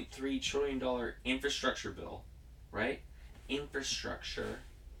 $1.3 trillion infrastructure bill, right? Infrastructure,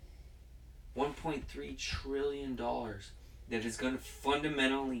 $1.3 trillion that is going to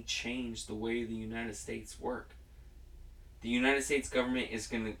fundamentally change the way the United States work. The United States government is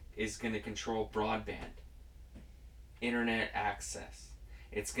going to control broadband, internet access.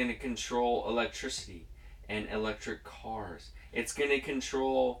 It's going to control electricity and electric cars. It's going to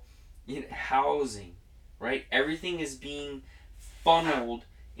control housing, right? Everything is being funneled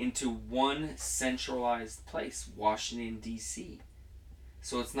into one centralized place, Washington, D.C.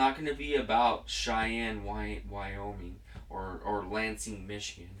 So it's not going to be about Cheyenne, Wyoming, or Lansing,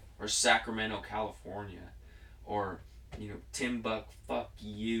 Michigan, or Sacramento, California, or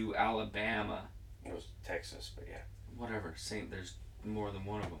Timbuktu, Alabama. It was Texas, but yeah. Whatever. There's more than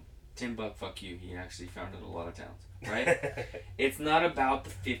one of them. Timbuktu, he actually founded a lot of towns, right? It's not about the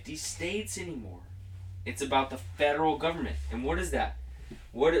 50 states anymore. It's about the federal government. And what is that?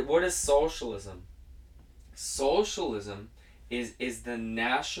 What is socialism? Socialism is the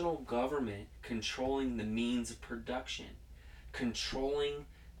national government controlling the means of production, controlling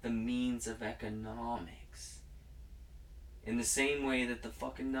the means of economics, in the same way that the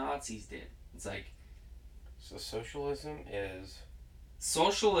fucking Nazis did. It's like... So socialism is...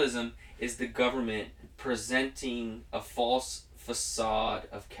 Socialism is the government presenting a false facade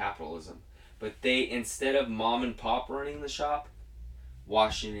of capitalism. But they, instead of mom and pop running the shop,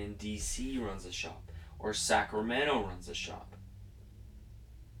 Washington, D.C. runs the shop. Or Sacramento runs the shop.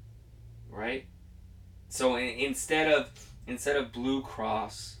 Right? So instead of Blue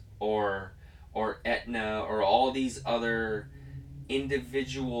Cross or Aetna or all these other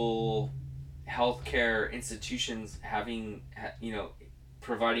individual healthcare institutions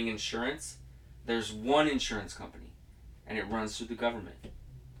providing insurance, there's one insurance company and it runs through the government.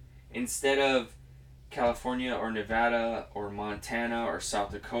 Instead of California or Nevada or Montana or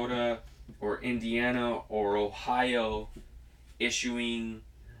South Dakota or Indiana or Ohio issuing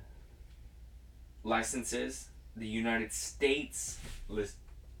licenses the United States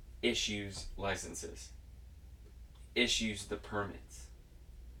issues licenses, issues the permits.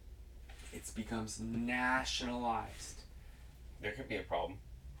 It becomes nationalized. There could be a problem.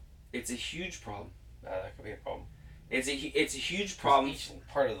 It's a huge problem. That could be a problem. It's a huge problem. Each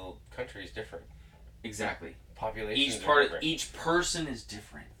part of the country is different. Exactly. Population. Each person is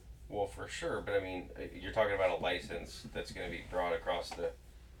different. Well, for sure, but I mean, you're talking about a license that's going to be brought across the,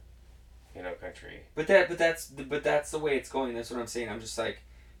 country. But that's the way it's going. That's what I'm saying. I'm just like,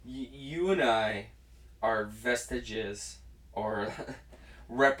 you and I are vestiges or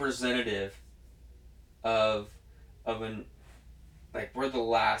representative of an, like, we're the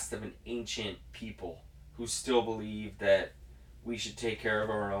last of an ancient people who still believe that we should take care of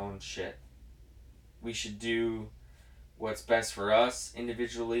our own shit. We should do what's best for us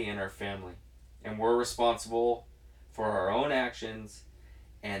individually and our family. And we're responsible for our own actions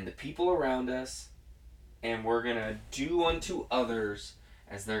and the people around us, and we're going to do unto others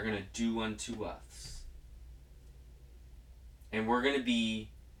as they're going to do unto us. And we're going to be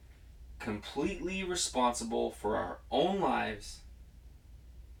completely responsible for our own lives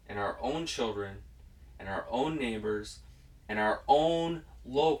and our own children and our own neighbors and our own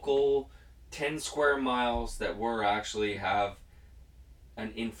local 10 square miles that we're actually have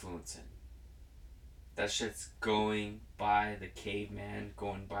an influence in. That shit's going by the caveman,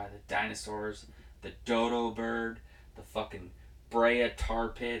 going by the dinosaurs, the dodo bird, the fucking Brea tar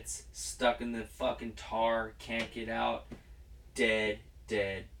pits, stuck in the fucking tar, can't get out. Dead,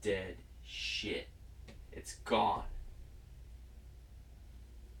 dead, dead shit. It's gone.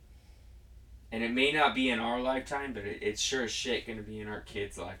 And it may not be in our lifetime, but it's sure as shit gonna be in our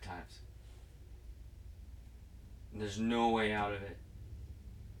kids' lifetimes. And there's no way out of it.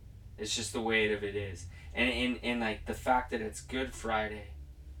 It's just the way of it is. And like the fact that it's Good Friday,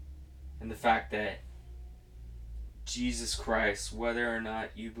 and the fact that Jesus Christ, whether or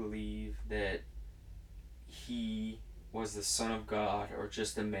not you believe that he was the Son of God or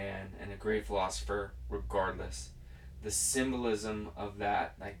just a man and a great philosopher, regardless, the symbolism of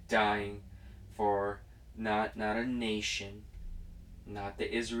that, like dying for not a nation, not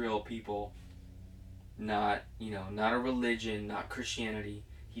the Israel people, not a religion, not Christianity.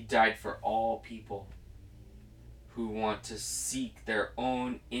 He died for all people who want to seek their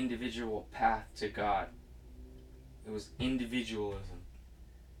own individual path to God. It was individualism.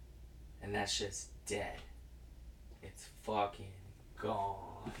 And that shit's dead. It's fucking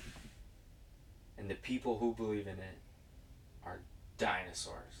gone. And the people who believe in it are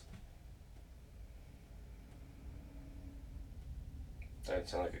dinosaurs. That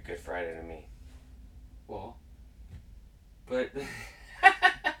sounds like a Good Friday to me. Well, but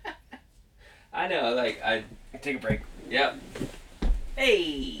I know, like, I take a break. Yep.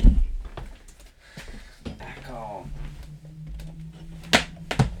 Hey, back home.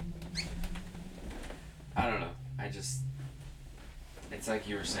 I don't know. It's like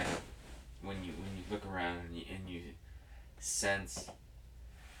you were saying, when you look around and you sense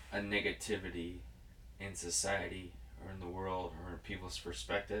a negativity in society or in the world or in people's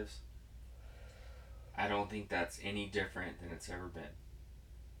perspectives. I don't think that's any different than it's ever been.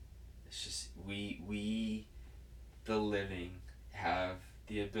 It's just we the living have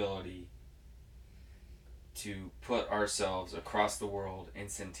the ability to put ourselves across the world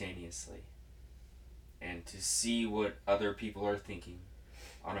instantaneously and to see what other people are thinking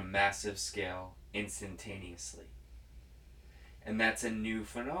on a massive scale instantaneously. And that's a new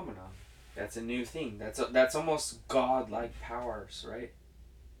phenomenon. That's a new thing. That's almost godlike powers, right?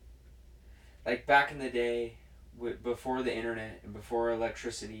 Like back in the day, before the internet and before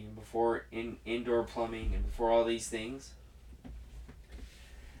electricity and before indoor plumbing and before all these things,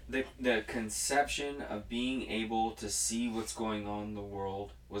 the conception of being able to see what's going on in the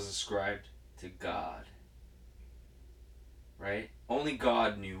world was ascribed to God. Right? Only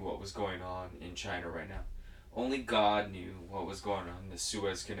God knew what was going on in China right now. Only God knew what was going on in the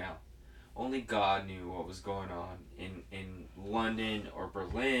Suez Canal. Only God knew what was going on in London or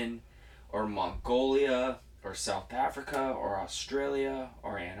Berlin or Mongolia or South Africa or Australia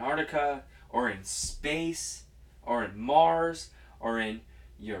or Antarctica or in space or in Mars or in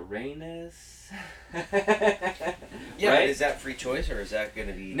Uranus. Yeah, right? but is that free choice or is that going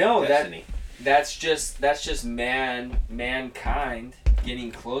to be destiny? That's just mankind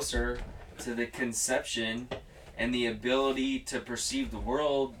getting closer to the conception and the ability to perceive the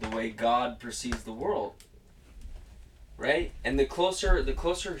world the way God perceives the world. Right? And the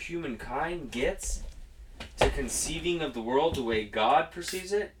closer humankind gets to conceiving of the world the way God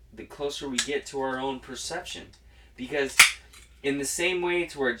perceives it, the closer we get to our own perception. Because in the same way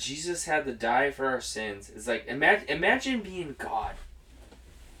to where Jesus had to die for our sins. It's like imagine being God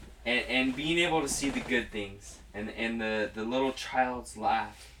and being able to see the good things and the little child's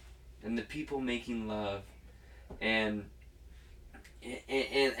laugh and the people making love and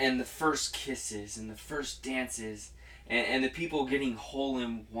and the first kisses and the first dances and the people getting hole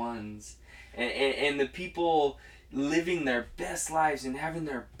in ones and the people living their best lives and having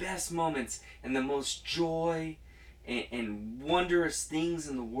their best moments and the most joy and wondrous things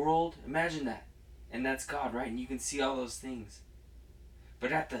in the world. Imagine that. And that's God, right? And you can see all those things.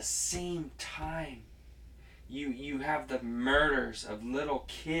 But at the same time, you have the murders of little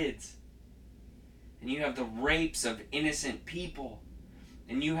kids. And you have the rapes of innocent people.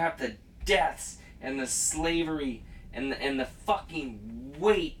 And you have the deaths and the slavery and the fucking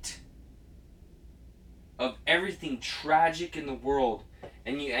weight of everything tragic in the world.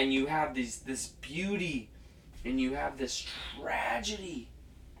 And you have this beauty and you have this tragedy.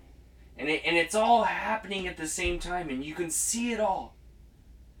 And it's all happening at the same time and you can see it all.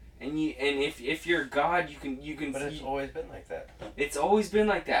 And if you're God, you can. But it's always been like that. It's always been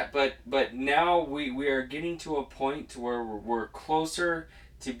like that. But now we are getting to a point to where we're closer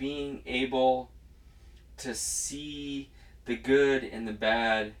to being able to see the good and the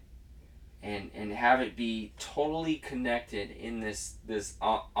bad, and have it be totally connected in this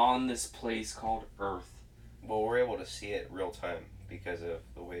on this place called Earth. Well, we're able to see it real time because of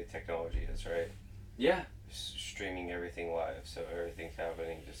the way technology is, right? Yeah. Streaming everything live, so everything's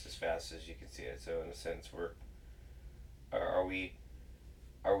happening just as fast as you can see it. So in a sense, are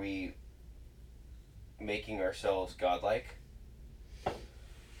we making ourselves godlike?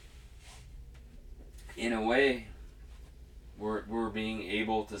 In a way, we're being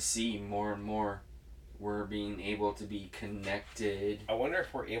able to see more and more. We're being able to be connected. I wonder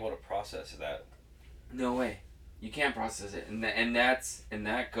if we're able to process that. No way. You can't process it, and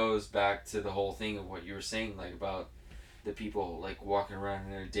that goes back to the whole thing of what you were saying, like about the people like walking around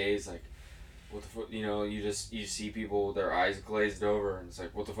in their days, like what the fuck, you see people with their eyes glazed over, and it's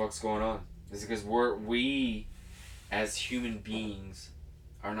like, what the fuck's going on? It's because we as human beings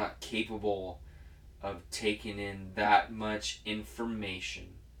are not capable of taking in that much information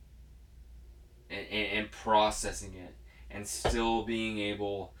and processing it and still being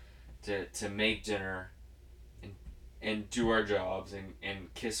able to make dinner and do our jobs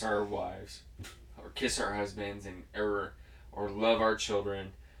and kiss our wives or kiss our husbands and or love our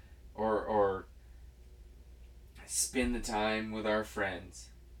children or spend the time with our friends,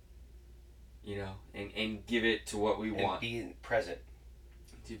 and give it to what we want. Being present.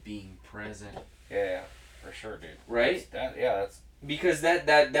 To being present. Yeah, for sure, dude. Right? That's because that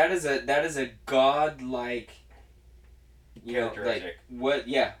is a godlike, characteristic.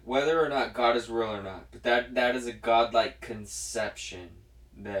 Whether or not God is real or not, but that is a godlike conception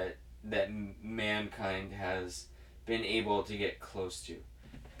that mankind has been able to get close to,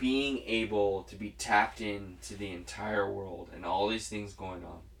 being able to be tapped into the entire world and all these things going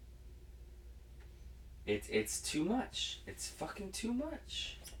on. It's too much. It's fucking too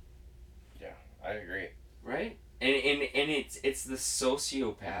much. Yeah, I agree. Right? And it's the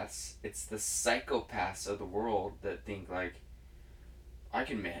sociopaths, it's the psychopaths of the world that think like, I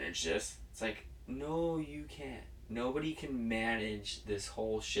can manage this. It's like, no, you can't. Nobody can manage this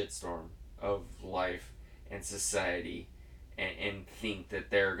whole shitstorm of life and society and think that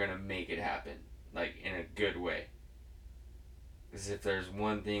they're gonna make it happen, like, in a good way. Because if there's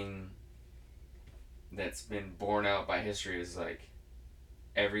one thing that's been borne out by history is like,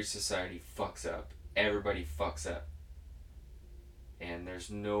 every society fucks up. Everybody fucks up. And there's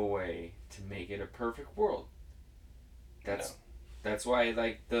no way to make it a perfect world. That's why,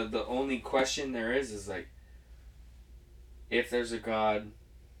 like, the only question there is like, if there's a God,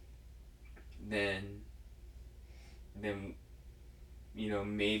 then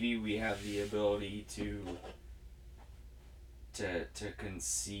maybe we have the ability to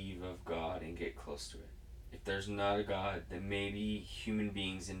conceive of God and get close to it. If there's not a God, then maybe human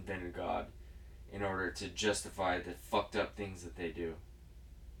beings invented God in order to justify the fucked up things that they do.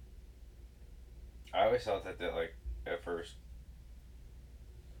 I always thought that like, at first,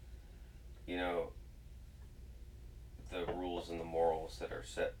 the rules and the morals that are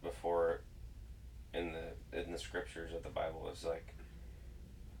set before in the scriptures of the Bible is like,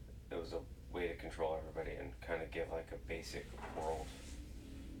 it was a way to control everybody and kind of give like a basic world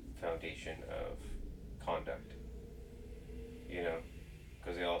foundation of conduct,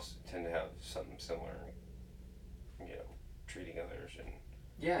 because they all tend to have something similar, treating others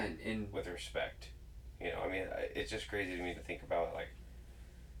and with respect. It's just crazy to me to think about, like,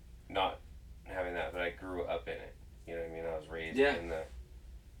 not having that, but I grew up in it. I was raised made Yeah.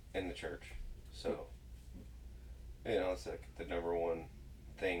 in the church. So, it's like the number one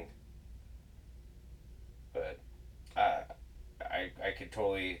thing. But I could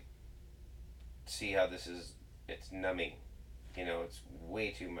totally see how it's numbing. It's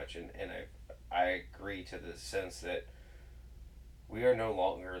way too much, and I agree to the sense that we are no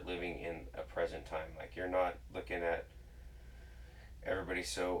longer living in a present time. Like, you're not looking at everybody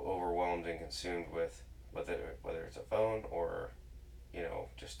so overwhelmed and consumed with whether it's a phone or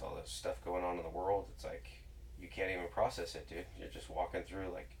just all this stuff going on in the world. It's like you can't even process it, dude. You're just walking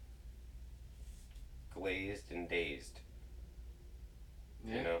through like glazed and dazed.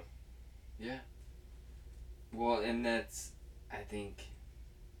 Yeah. Yeah. Well, and that's, I think,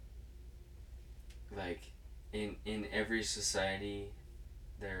 like, in every society,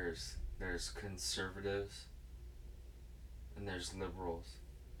 there's conservatives and there's liberals,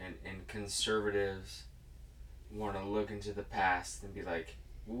 and conservatives want to look into the past and be like,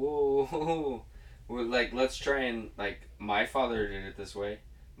 whoa, well, like, let's try and, like, my father did it this way,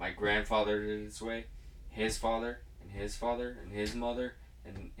 my grandfather did it this way, his father and his father and his mother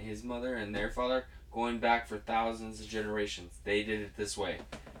and his mother and their father, going back for thousands of generations, they did it this way.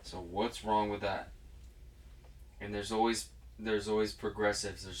 So what's wrong with that? And there's always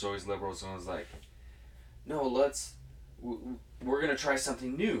progressives, there's always liberals, and I was like, no, we're gonna try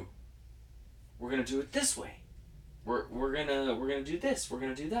something new. We're gonna do it this way. We're gonna do this. We're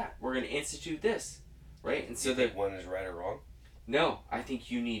gonna do that. We're gonna institute this, right? And so you think one is right or wrong? No, I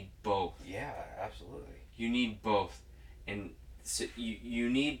think you need both. Yeah, absolutely. You need both, and so you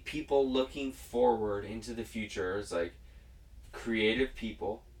need people looking forward into the future. It's like creative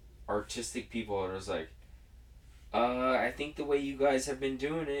people, artistic people. It was like, I think the way you guys have been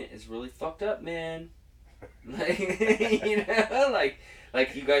doing it is really fucked up, man. Like,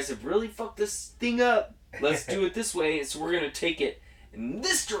 like you guys have really fucked this thing up. Let's do it this way, so we're gonna take it in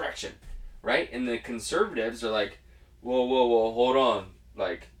this direction, right? And the conservatives are like, whoa, hold on,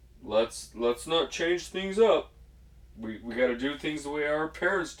 like, let's not change things up. We gotta do things the way our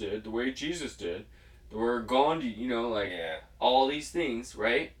parents did, the way Jesus did, the way Gandhi, all these things,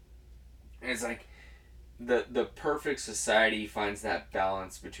 right? And it's like, the perfect society finds that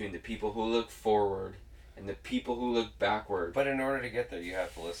balance between the people who look forward and the people who look backward. But in order to get there, you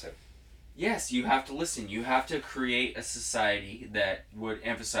have to listen. Yes, you have to listen. You have to create a society that would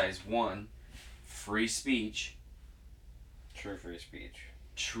emphasize, one, free speech. True free speech.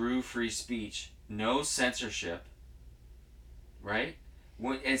 True free speech. No censorship. Right?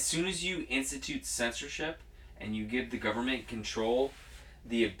 As soon as you institute censorship and you give the government control,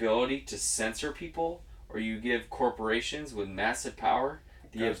 the ability to censor people, or you give corporations with massive power,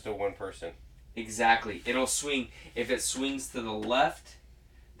 it goes to one person. Exactly. It'll swing. If it swings to the left,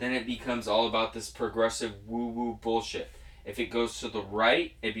 then it becomes all about this progressive woo-woo bullshit. If it goes to the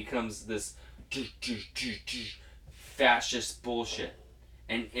right, it becomes this fascist bullshit.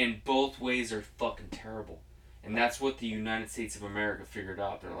 And both ways are fucking terrible. And that's what the United States of America figured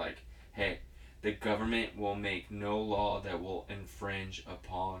out. They're like, hey, the government will make no law that will infringe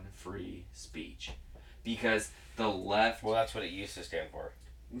upon free speech. Because the left... Well, that's what it used to stand for.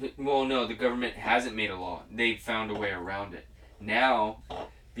 Well, no, the government hasn't made a law. They found a way around it. Now,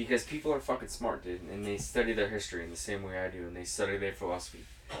 because people are fucking smart, dude, and they study their history in the same way I do, and they study their philosophy.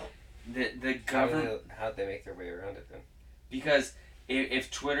 The government... How'd they make their way around it, then? Because if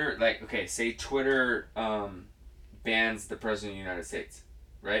Twitter... Like, okay, say Twitter bans the President of the United States,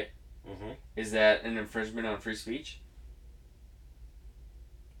 right? Mm-hmm. Is that an infringement on free speech?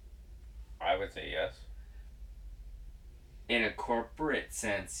 I would say yes. In a corporate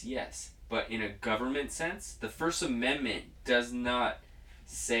sense, yes. But in a government sense, the First Amendment does not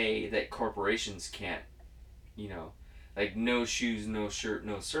say that corporations can't, like, no shoes, no shirt,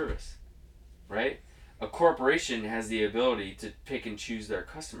 no service. Right? A corporation has the ability to pick and choose their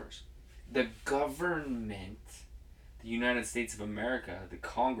customers. The government, the United States of America, the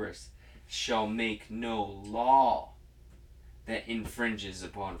Congress, shall make no law that infringes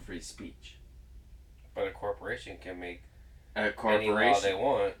upon free speech. But a corporation can make a corporation, any law they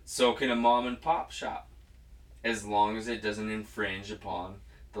want. So can a mom and pop shop, as long as it doesn't infringe upon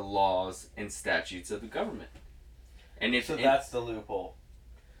the laws and statutes of the government. And if that's the loophole.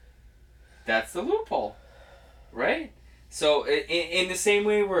 That's the loophole, right? So in the same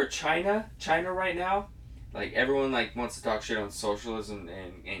way where China right now, like, everyone like wants to talk shit on socialism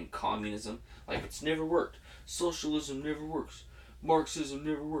and communism, like, it's never worked. Socialism never works. Marxism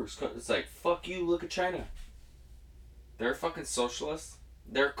never works. It's like, fuck you, look at China. They're fucking socialists.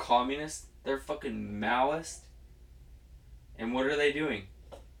 They're communist. They're fucking Maoist. And what are they doing?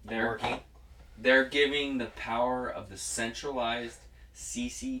 Working. they're giving the power of the centralized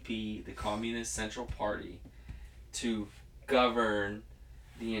CCP, the Communist Central Party, to govern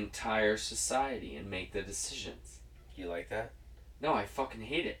the entire society and make the decisions. You like that? No, I fucking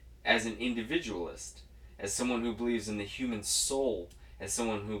hate it. As an individualist, as someone who believes in the human soul, as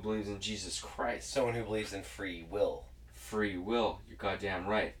someone who believes in Jesus Christ. Someone who believes in free will. Free will, you're goddamn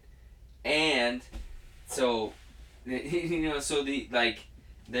right. And so, so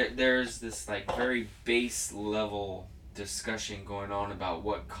there's this like very base level discussion going on about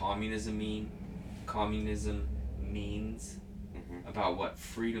what communism means, Mm-hmm. about what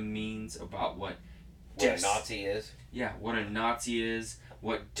freedom means, about what a Nazi is. Yeah, what a Nazi is,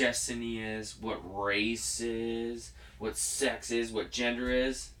 what destiny is, what race is, what sex is, what gender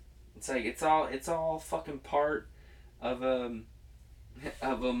is. It's like it's all fucking part of a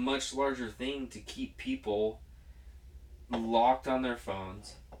much larger thing to keep people locked on their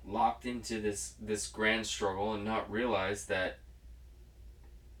phones, locked into this grand struggle, and not realize that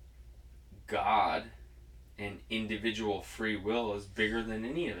God and individual free will is bigger than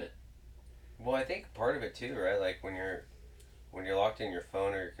any of it. Well, I think part of it too, right? Like when you're locked in your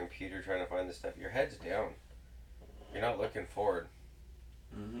phone or your computer trying to find this stuff, your head's down. You're not looking forward.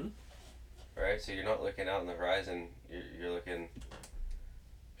 Mm-hmm. Right? So you're not looking out on the horizon. You're looking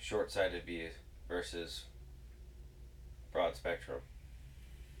short-sighted view versus broad spectrum.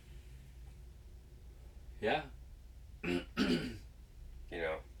 Yeah. You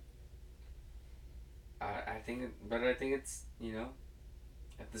know. I think it's,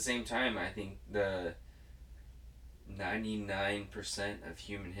 at the same time, I think the 99% of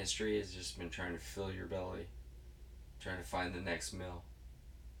human history has just been trying to fill your belly, trying to find the next meal,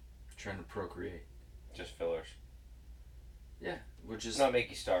 trying to procreate. Just fillers. Yeah, which is not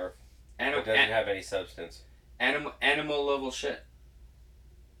make you starve. It doesn't have any substance. Animal level shit.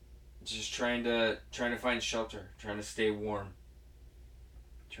 Just trying to find shelter, trying to stay warm,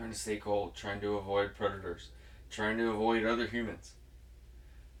 trying to stay cold, trying to avoid predators, trying to avoid other humans.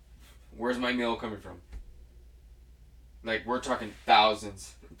 Where's my meal coming from? Like, we're talking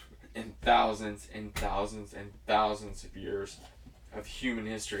thousands and thousands and thousands and thousands of years of human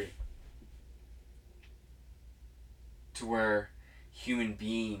history to where human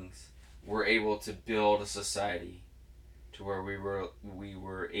beings were able to build a society, to where we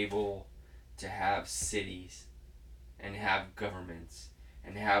were able to have cities and have governments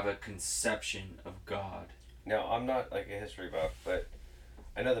and have a conception of God. Now, I'm not like a history buff, but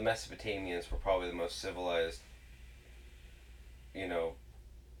I know the Mesopotamians were probably the most civilized,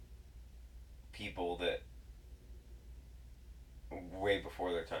 people that way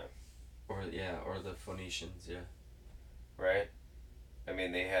before their time. Or the Phoenicians, yeah. Right? I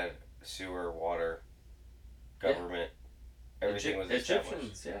mean, they had sewer, water, government, everything was established.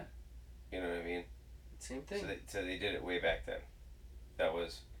 Egyptians, yeah. You know what I mean? Same thing. So they did it way back then. That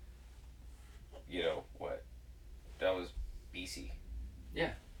was, what? That was BC.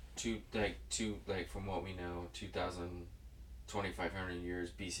 Yeah. From what we know, 2,500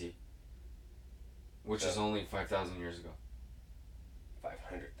 years BC. Which is only 5,000 years ago.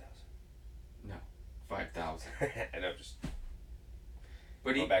 500,000. No, 5,000. I know, just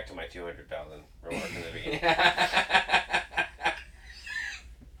go back to my 200,000 remark in the beginning.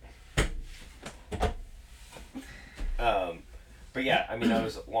 But yeah, I mean, that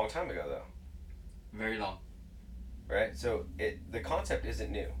was a long time ago, though. Very long. Right? So the concept isn't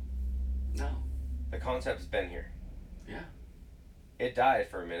new. No. The concept's been here. Yeah. It died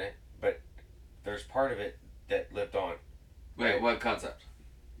for a minute, but there's part of it that lived on. Wait, right? What concept?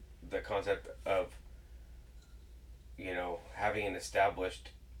 The concept of, having an established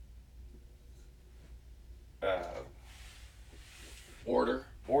order.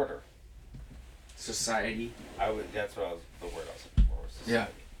 Society. That's what the word I was looking for. Was society. Yeah.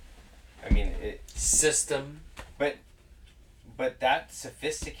 I mean, System. But that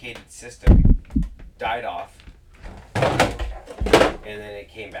sophisticated system died off, and then it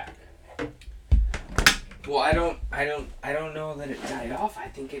came back. Well, I don't know that it died off. I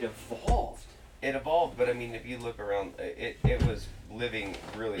think it evolved. It evolved, but I mean, if you look around, it was living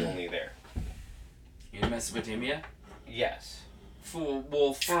really only there. In Mesopotamia? Yes.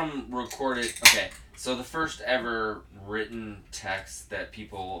 Well, from recorded... Okay, so the first ever written text that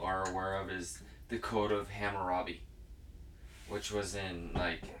people are aware of is the Code of Hammurabi, which was in,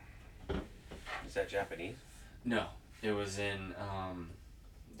 Is that Japanese? No, it was in,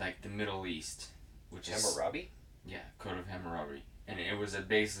 the Middle East, which is... Hammurabi? Yeah, Code of Hammurabi. And it was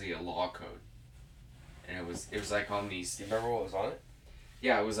basically a law code. And it was like on these... Do you remember what was on it?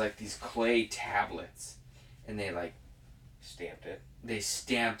 Yeah, it was like these clay tablets. And they, stamped it. they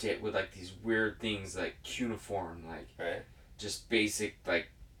stamped it with like these weird things like cuneiform, like Right. just basic like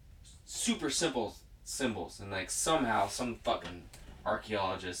super simple symbols, and like somehow some fucking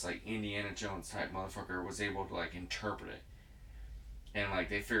archaeologist like Indiana Jones type motherfucker was able to like interpret it, and like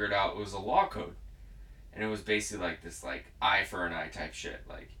they figured out it was a law code, and it was basically like this like eye for an eye type shit.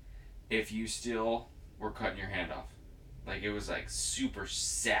 Like if you steal, we're cutting your hand off. Like it was like super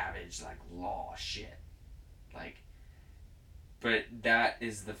savage like law shit. Like, but that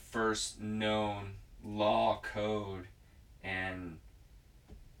is the first known law code and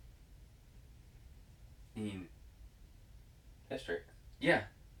History. yeah,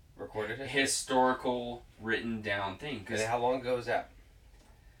 Recorded history. historical written down thing. And how long ago was that?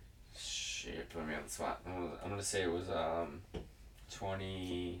 Shit, put me on the spot. I'm gonna say it was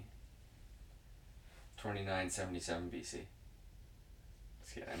 2977 BC.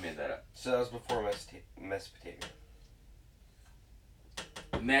 Just kidding, I made that up. So that was before Mesopotamia.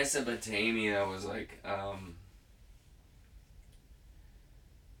 Mesopotamia was like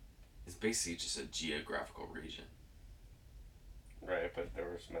it's basically just a geographical region. Right, but there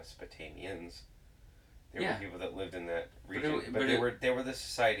was Mesopotamians. There Yeah. were people that lived in that region, But it- but but they were the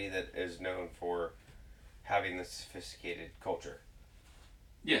society that is known for having this sophisticated culture.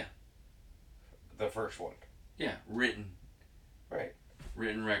 Yeah. The first one. Yeah, written. Right.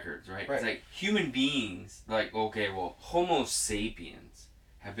 Written records, right? Right. It's like human beings, like, okay, well, Homo sapiens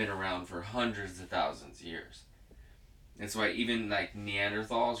have been around for hundreds of thousands of years. That's why even like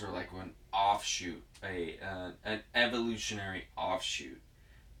Neanderthals are like an offshoot, an evolutionary offshoot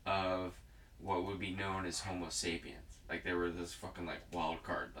of what would be known as Homo sapiens. Like they were this fucking like wild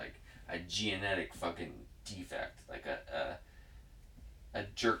card, like a genetic fucking defect, like a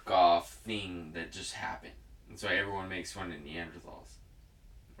jerk off thing that just happened. That's why everyone makes fun of Neanderthals,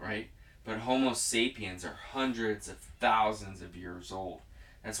 right? But Homo sapiens are hundreds of thousands of years old.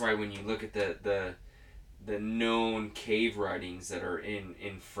 That's why when you look at the known cave writings that are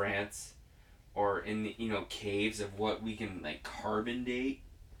in France or in the caves of what we can like carbon date,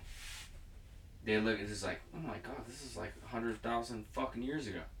 they look at this like, oh my god, this is like 100,000 fucking years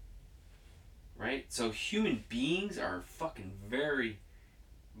ago, right? So human beings are fucking very,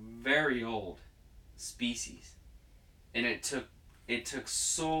 very old species, and it took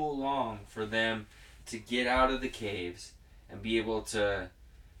so long for them to get out of the caves and be able to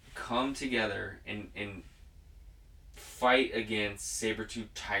come together and fight against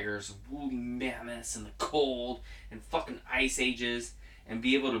saber-toothed tigers, woolly mammoths in the cold and fucking ice ages, and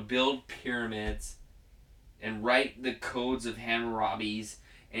be able to build pyramids and write the codes of Hammurabi's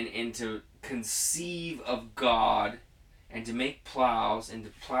and to conceive of God and to make plows and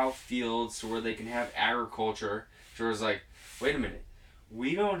to plow fields to where they can have agriculture. So it's like, wait a minute,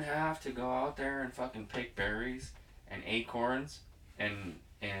 we don't have to go out there and fucking pick berries and acorns and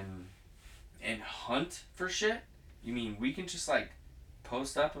hunt for shit? You mean we can just like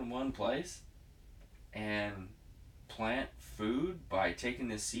post up in one place and plant food by taking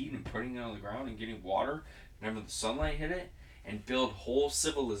the seed and putting it on the ground and getting water whenever the sunlight hit it and build whole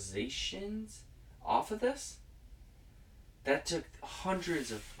civilizations off of this? That took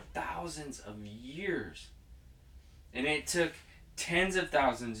hundreds of thousands of years. And it took tens of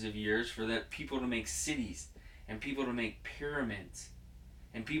thousands of years for that people to make cities and people to make pyramids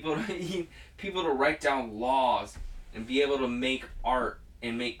and people to write down laws and be able to make art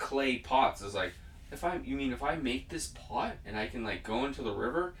and make clay pots. It's like, if I make this pot and I can like go into the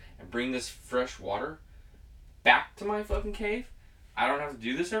river and bring this fresh water back to my fucking cave, I don't have to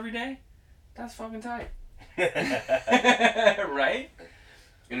do this every day? That's fucking tight. Right?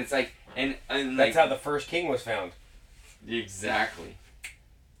 And it's like, and like, that's how the first king was found. Exactly.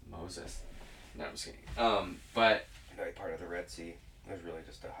 Moses. No, I'm just kidding. But No, part of the Red Sea. It was really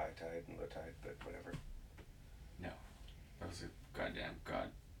just a high tide and low tide, but whatever. no, that was a goddamn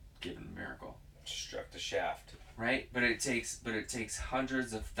God-given miracle. Struck the shaft. Right? But it takes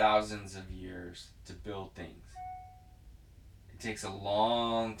hundreds of thousands of years to build things. It takes a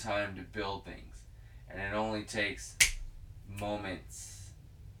long time to build things, and it only takes moments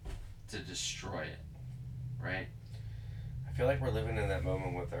to destroy it. Right? I feel like we're living in that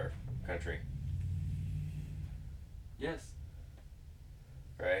moment with our country, Yes.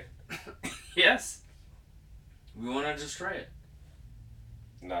 right? Yes. We want to destroy it.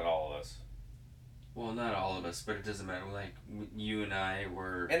 Not all of us. Well, not all of us, but it doesn't matter. Like, you and I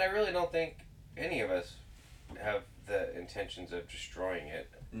were... And I really don't think any of us have the intentions of destroying it.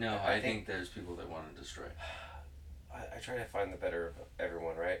 No, I I think think there's people that want to destroy it. I try to find the better of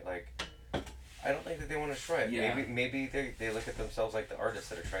everyone, right? Like, I don't think that they want to destroy it. Yeah. Maybe they look at themselves like the artists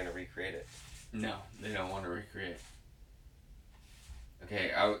that are trying to recreate it. No, they don't want to recreate.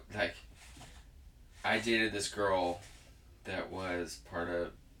 okay, I dated this girl that was part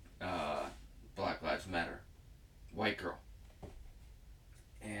of Black Lives Matter, white girl,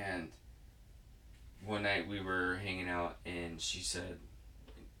 and one night we were hanging out, and she said,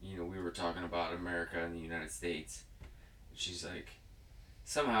 we were talking about America and the United States. She's like,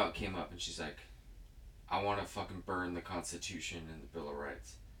 somehow it came up, and she's like, I want to fucking burn the Constitution and the Bill of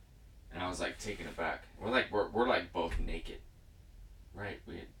Rights. And I was like taken aback. We're like both naked, right?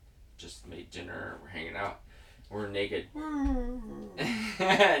 We had just made dinner. We're hanging out. We're naked. No,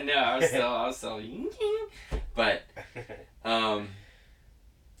 I was still, but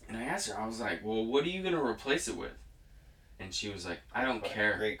and I asked her. I was like, well, what are you gonna replace it with? And she was like, I don't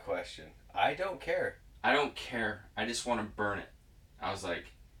care. Great question. I don't care. I don't care. I just want to burn it. I was like,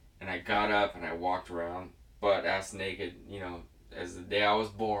 and I got up and I walked around, butt ass naked, as the day I was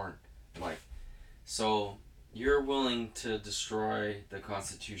born. I'm like, so you're willing to destroy the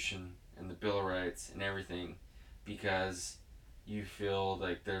Constitution and the Bill of Rights and everything because you feel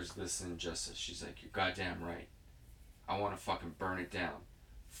like there's this injustice. She's like, you're goddamn right. I want to fucking burn it down.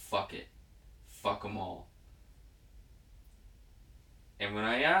 Fuck it. Fuck them all. And when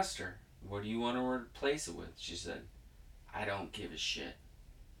I asked her, what do you want to replace it with? She said, I don't give a shit.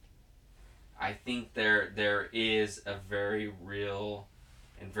 I think there is a very real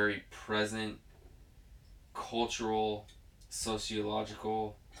and very present cultural,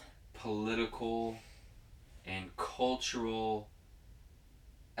 sociological, political, and cultural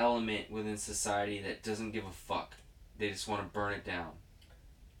element within society that doesn't give a fuck. They just want to burn it down.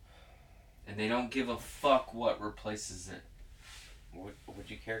 And they don't give a fuck what replaces it. Would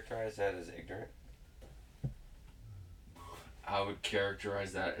you characterize that as ignorant? I would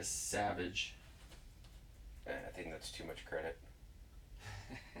characterize that as savage. I think that's too much credit.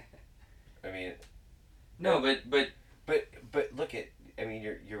 I mean, no, but look at. I mean,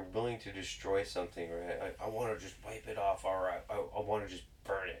 you're willing to destroy something, right? Like, I want to just wipe it off. All right, I want to just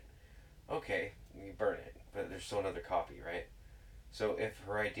burn it. Okay, you burn it, but there's still another copy, right? So if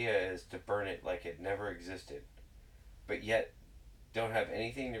her idea is to burn it like it never existed, but yet don't have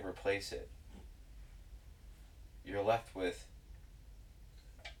anything to replace it, you're left with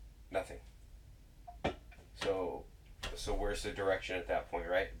nothing. So where's the direction at that point,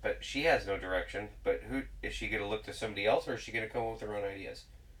 right? But she has no direction. But who is she going to look to somebody else, or is she going to come up with her own ideas?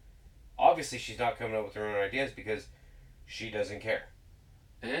 Obviously, she's not coming up with her own ideas because she doesn't care.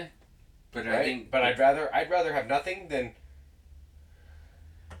 Yeah, but right? I think. But I'd rather have nothing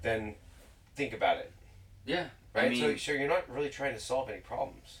than think about it. Yeah, right. I mean, so you're not really trying to solve any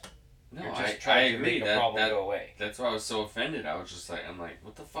problems. No, you're just I trying agree. to make a problem go away. That's why I was so offended. I was just like,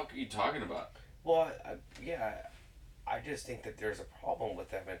 what the fuck are you talking about? Well, I just think that there's a problem with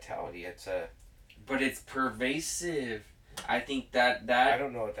that mentality. But it's pervasive. I think that I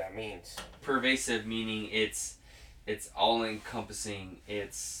don't know what that means. Pervasive meaning it's all encompassing.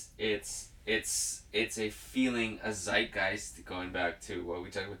 It's a feeling, a zeitgeist. Going back to what we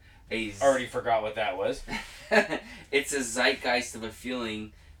talked about. Already forgot what that was. It's a zeitgeist of a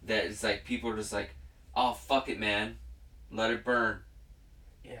feeling that it's like people are just like, oh fuck it, man, let it burn.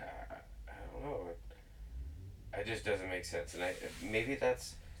 Yeah, I don't know. It just doesn't make sense, and maybe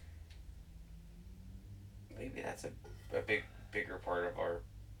that's a bigger part of our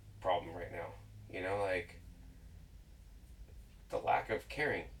problem right now. Like the lack of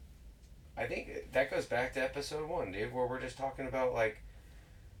caring. I think that goes back to episode 1, dude, where we're just talking about like,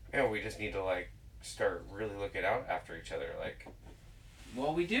 we just need to like start really looking out after each other. Like,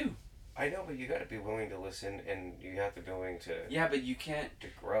 well, we do. I know, but you got to be willing to listen, and you have to be willing to. Yeah, but you can't to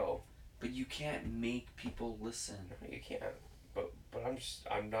grow. But you can't make people listen. No, you can't. But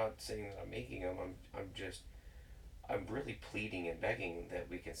I'm not saying that I'm making them. I'm really pleading and begging that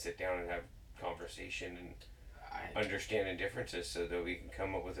we can sit down and have conversation and understanding differences so that we can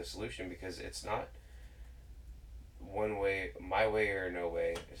come up with a solution, because it's not one way, my way or no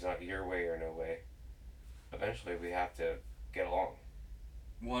way. It's not your way or no way. Eventually we have to get along.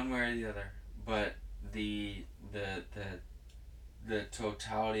 One way or the other. But the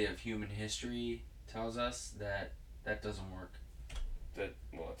totality of human history tells us that doesn't work. It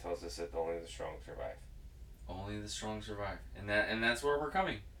tells us that only the strong survive. Only the strong survive. And that's where we're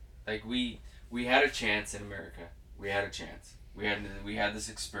coming. Like we had a chance in America. We had a chance. We had this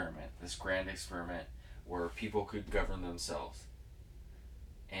experiment, this grand experiment where people could govern themselves.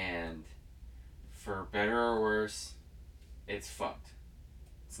 And for better or worse, it's fucked.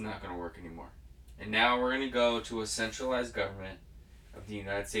 It's not going to work anymore. And now we're going to go to a centralized government of the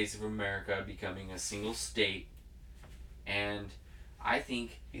United States of America becoming a single state. And I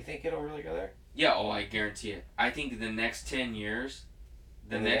think... You think it'll really go there? Yeah, I guarantee it. I think in the next 10 years,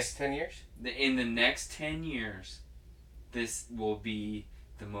 in the next 10 years? In the next 10 years, this will be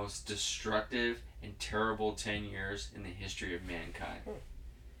the most destructive and terrible 10 years in the history of mankind.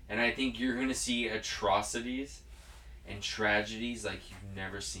 And I think you're going to see atrocities and tragedies like you've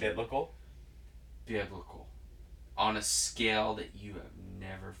never seen. Biblical? Biblical. On a scale that you have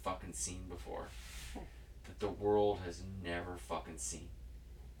never fucking seen before. That the world has never fucking seen.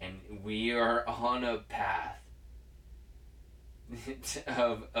 And we are on a path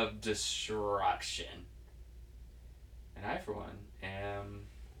of destruction. And I, for one, am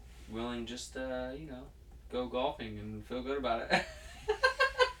willing just to, go golfing and feel good about it.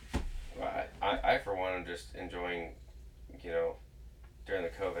 Well, I, for one, am just enjoying, during the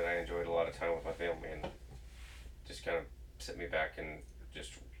COVID, I enjoyed a lot of time with my family and just kind of set me back and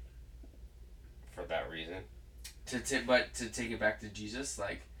just for that reason. But to take it back to Jesus,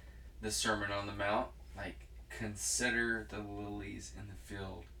 like the Sermon on the Mount, like consider the lilies in the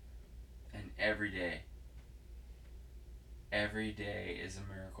field, and every day is a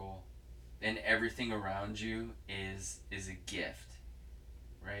miracle, and everything around you is a gift,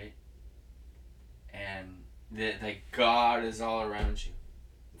 right? And that like God is all around you.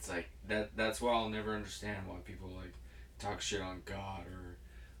 It's like that's why I'll never understand why people like talk shit on God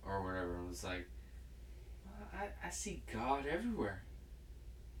or whatever. I was like, I see God everywhere.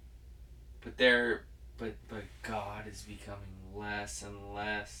 But God is becoming less and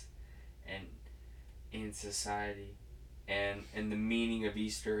less and in society, and the meaning of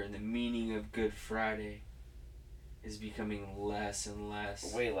Easter and the meaning of Good Friday is becoming less and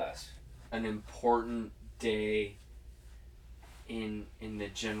less. Way less. An important day in the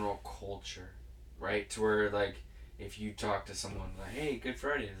general culture, right? To where like if you talk to someone like, hey, Good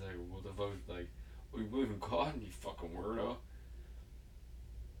Friday, it's like, what the fuck, like, we believe in God, you fucking weirdo.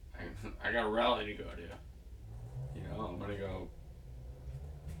 I got a rally to go to. I'm gonna go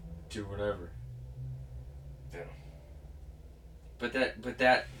do whatever. Yeah. But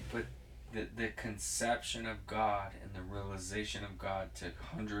the conception of God and the realization of God took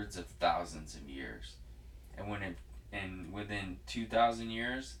hundreds of thousands of years. And within 2,000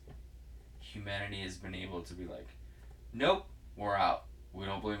 years, humanity has been able to be like, nope, we're out. We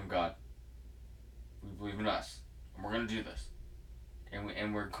don't believe in God. We believe in us. And we're going to do this.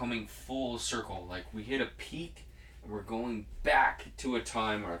 And we're coming full circle. Like, we hit a peak, and we're going back to a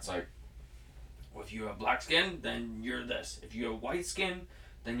time where it's like, well, if you have black skin, then you're this. If you have white skin,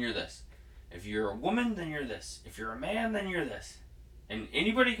 then you're this. If you're a woman, then you're this. If you're a man, then you're this. And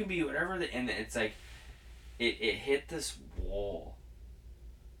anybody can be whatever. And it's like, it hit this wall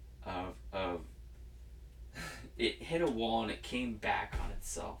of it hit a wall and it came back on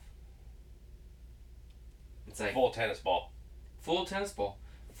itself. It's like full tennis ball. Full tennis ball.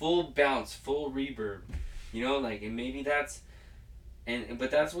 Full bounce, full reverb. And maybe that's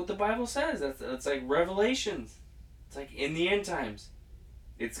but that's what the Bible says. That's like Revelations. It's like in the end times.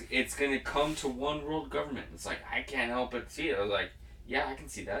 It's gonna come to one world government. It's like I can't help but see it. I was like, yeah, I can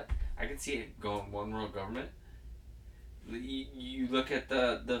see that. I can see it going one world government. You look at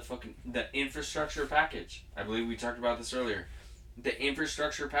the infrastructure package. I believe we talked about this earlier. The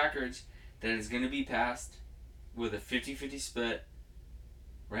infrastructure package that is going to be passed with a 50-50 split,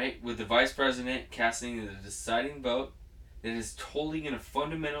 right? With the vice president casting the deciding vote that is totally going to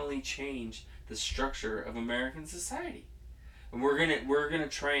fundamentally change the structure of American society. And we're gonna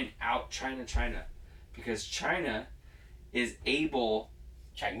try and out China because China is able.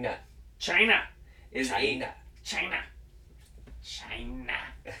 China. The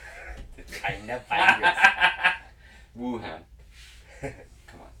China virus. Wuhan.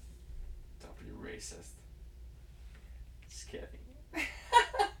 Come on. Don't be racist. Just kidding.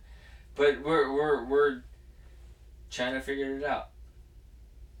 But we're China figured it out.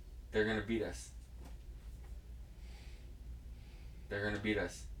 They're gonna beat us. They're gonna beat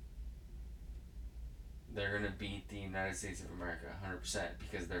us. They're gonna beat the United States of America 100%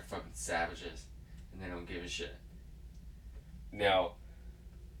 because they're fucking savages and they don't give a shit. Now,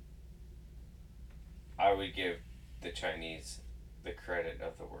 I would give the Chinese the credit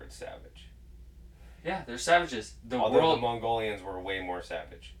of the word savage. Yeah, they're savages. Although the Mongolians were way more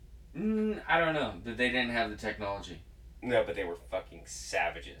savage. I don't know, but they didn't have the technology. No, but they were fucking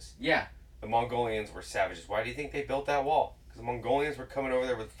savages. Yeah. The Mongolians were savages. Why do you think they built that wall? Because the Mongolians were coming over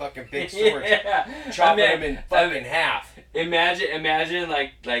there with fucking big swords, chopping them in fucking half. Imagine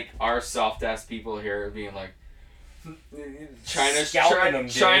like our soft ass people here being like, China's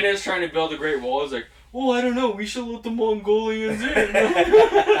trying to build a great wall. It's like, well, I don't know. We should let the Mongolians in.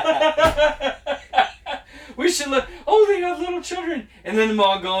 We should let. Oh, they have little children, and then the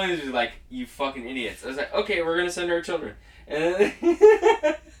Mongolians are like, you fucking idiots. I was like, okay, we're gonna send our children, and then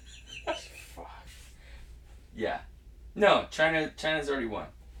No, China's already won.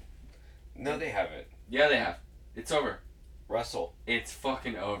 No, they haven't. Yeah, they have. It's over. Russell. It's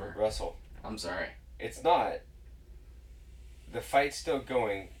fucking over. Russell. I'm sorry. It's not. The fight's still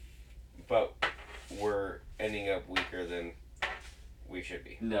going, but we're ending up weaker than we should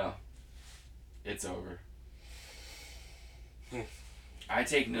be. No. It's over. I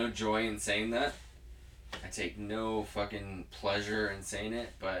take no joy in saying that. I take no fucking pleasure in saying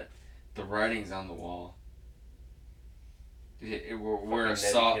it, but the writing's on the wall. We're a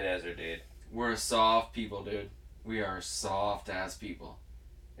soft. Nebuchadnezzar, dude. We're a soft people, dude. We are soft ass people.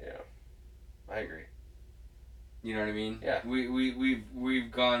 Yeah, I agree. You know what I mean? Yeah. We've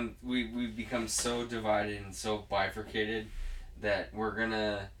become so divided and so bifurcated that we're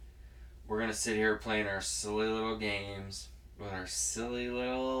gonna sit here playing our silly little games with our silly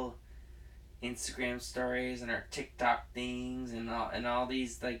little Instagram stories and our TikTok things and all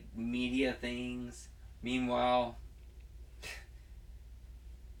these like media things. Meanwhile,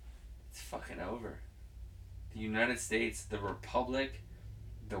 it's fucking over. The United States, the Republic,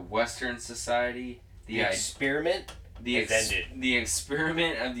 the Western society, the experiment has ended. The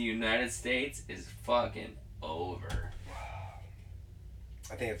experiment of the United States is fucking over.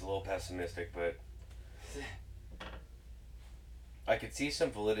 I think it's a little pessimistic, but I could see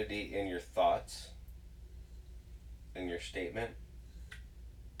some validity in your thoughts, in your statement.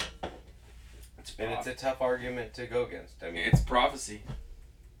 It's a tough argument to go against. I mean, it's prophecy.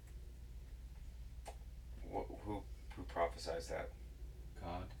 Who prophesies that?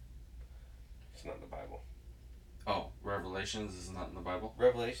 God. It's not in the Bible. Oh, Revelations is not in the Bible?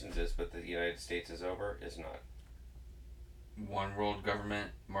 Revelations is, but the United States is over is not. One world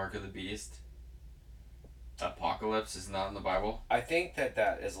government, mark of the beast. Apocalypse is not in the Bible. I think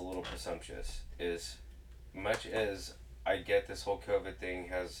that is a little presumptuous. As much as I get this whole COVID thing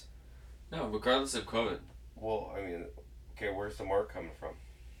has... No, regardless of COVID. Well, I mean, okay, where's the mark coming from?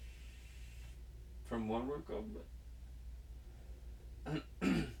 From one world government?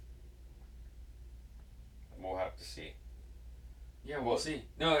 We'll have to see. Yeah, we'll see.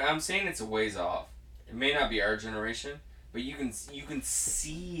 No, I'm saying it's a ways off. It may not be our generation, but you can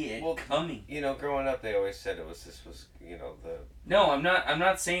see it coming. You know, growing up, they always said this was the. No, I'm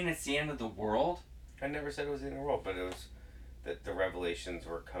not saying it's the end of the world. I never said it was the end of the world, but it was that the revelations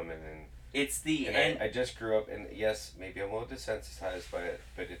were coming and. It's the end. I just grew up, and yes, maybe I'm a little desensitized by it,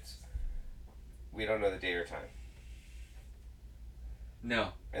 but we don't know the day or time.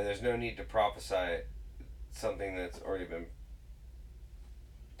 No. And there's no need to prophesy something that's already been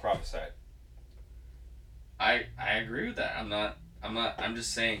prophesied. I agree with that. I'm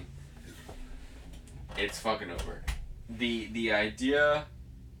just saying it's fucking over. The idea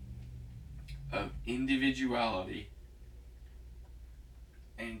of individuality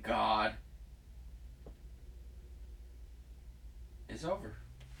and God is over.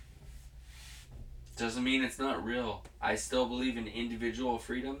 Doesn't mean it's not real. I still believe in individual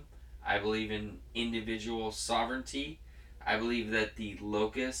freedom. I believe in individual sovereignty. I believe that the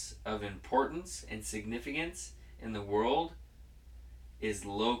locus of importance and significance in the world is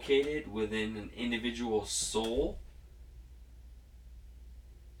located within an individual soul.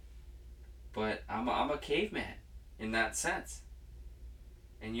 But I'm a caveman in that sense.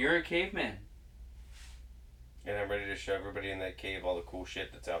 And you're a caveman. And I'm ready to show everybody in that cave all the cool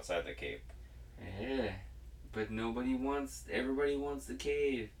shit that's outside the cave. Yeah. But everybody wants the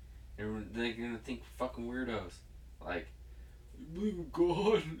cave. They're gonna think fucking weirdos. Like, you believe in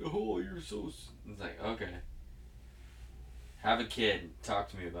God? Oh, you're so... It's like, okay. Have a kid. Talk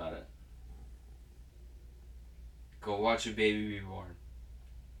to me about it. Go watch a baby be born.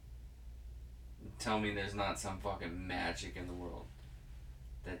 Tell me there's not some fucking magic in the world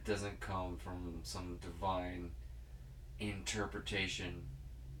that doesn't come from some divine interpretation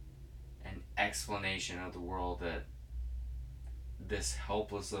and explanation of the world that this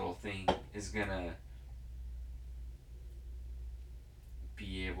helpless little thing is gonna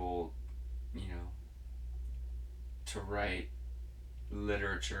be able, to write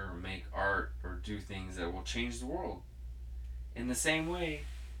literature or make art or do things that will change the world. In the same way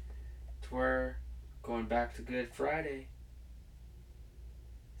to where, going back to Good Friday,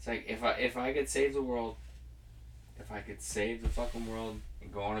 it's like if I could save the world, if I could save the fucking world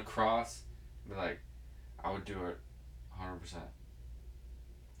and go on a cross, be like, I would do it 100%.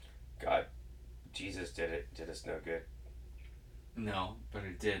 God, Jesus did us no good. No, but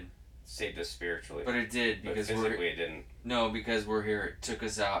it did. Saved us spiritually. But it did, because but physically it didn't. No, because we're here. It took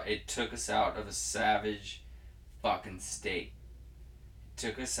us out. It took us out of a savage fucking state. It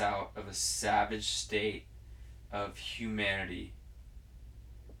took us out of a savage state of humanity.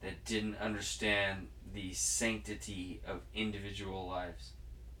 that didn't understand the sanctity of individual lives.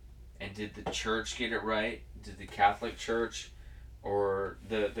 And did the church get it right? Did the Catholic Church or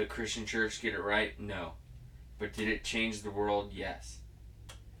the Christian Church get it right? No. But did it change the world? Yes.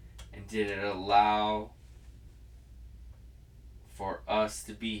 And did it allow for us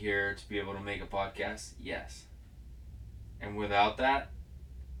to be here to be able to make a podcast? Yes. And without that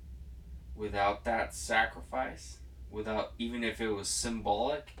sacrifice, without, even if it was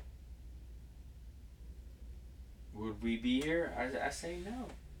symbolic, would we be here? I say no.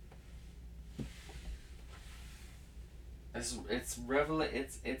 It's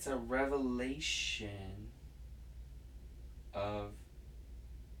a revelation of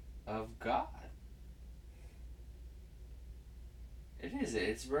God. It is.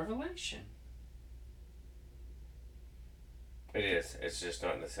 It's revelation. It is. It's just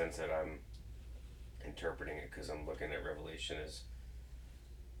not in the sense that I'm interpreting it, because I'm looking at Revelation as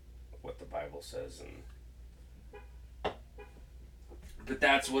what the Bible says, and But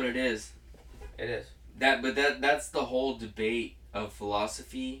that's what it is. it is. That's the whole debate of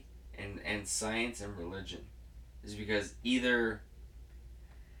philosophy and science and religion, is because either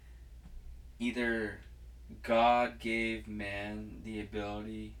God gave man the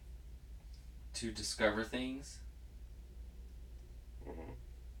ability to discover things, Mm-hmm.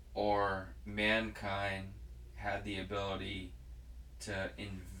 or mankind had the ability to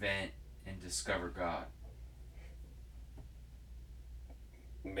invent and discover God.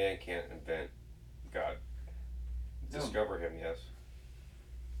 Man can't invent God. No. Discover him, yes.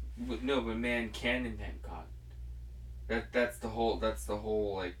 No, but man can invent God. That's the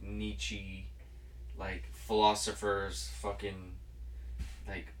whole like Nietzsche, like philosophers fucking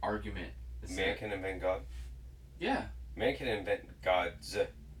like argument. It's Man like, can invent God. yeah. Man can invent gods.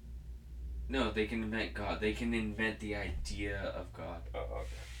 No, they can invent God. They can invent the idea of God, Oh, okay.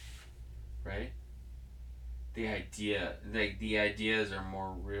 right? The idea, like the ideas are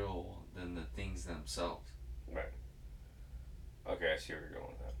more real than the things themselves. Right. Okay, I see where you're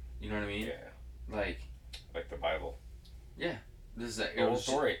going with that. You know what I mean? Yeah. Like the Bible. this is The whole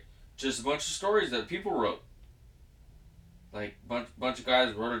story. Just a bunch of stories that people wrote. Like bunch of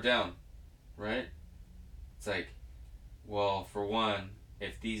guys wrote it down, right? It's like, well, for one,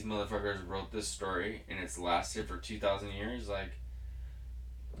 if these motherfuckers wrote this story and it's lasted for 2,000 years, like,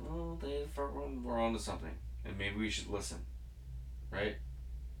 well, we're onto something, and maybe we should listen, right?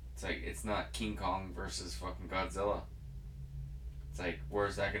 It's like, it's not King Kong versus fucking Godzilla. It's like,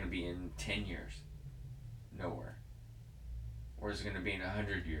 where's that going to be in 10 years? Nowhere. Where's it going to be in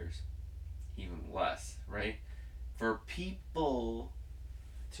 100 years? Even less, right? For people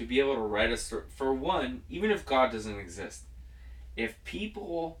to be able to write a story, for one, even if God doesn't exist, if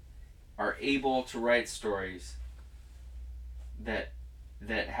people are able to write stories that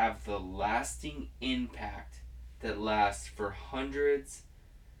have the lasting impact that lasts for hundreds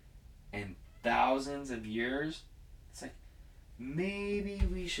and thousands of years, it's like, maybe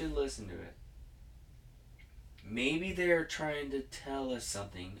we should listen to it. Maybe they're trying to tell us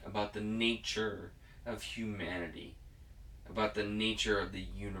something about the nature of humanity, about the nature of the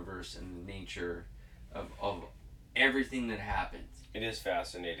universe and the nature of everything that happens. It is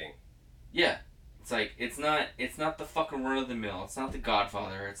fascinating. Yeah. It's like, it's not the fucking run of the mill. It's not The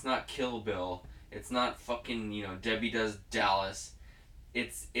Godfather. It's not Kill Bill. It's not fucking, Debbie Does Dallas.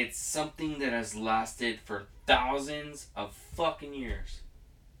 It's something that has lasted for thousands of fucking years.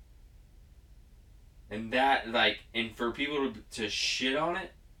 And that, like, and for people to shit on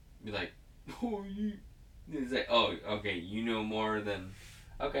it, be like, oh, it's like, oh, okay, you know more than,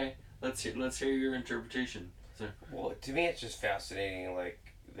 okay, let's hear your interpretation. So, Well, to me, it's just fascinating, like,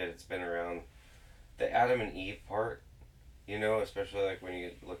 that it's been around. The Adam and Eve part, especially, like, when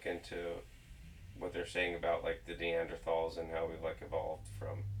you look into what they're saying about, like, the Neanderthals and how we've, like, evolved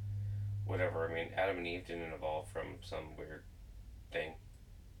from whatever. I mean, Adam and Eve didn't evolve from some weird thing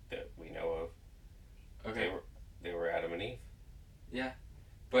that we know of. okay. They were Adam and Eve. Yeah.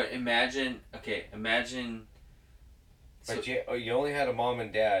 But imagine. But you only had a mom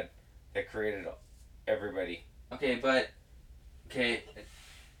and dad that created everybody. Okay, but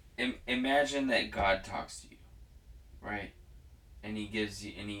imagine that God talks to you, right? And he gives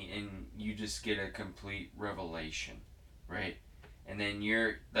you, and you just get a complete revelation, right? And then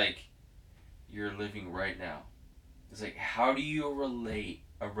you're living right now. It's like, how do you relate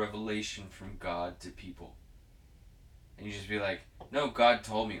a revelation from God to people? And you just be like, no, God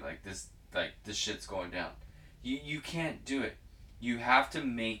told me this shit's going down. You can't do it. You have to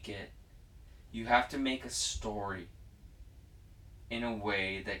make it. You have to make a story in a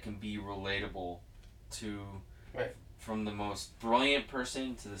way that can be relatable to Right. from the most brilliant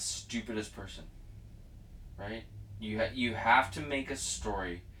person to the stupidest person, right? You have to make a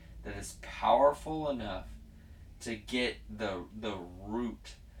story that is powerful enough to get the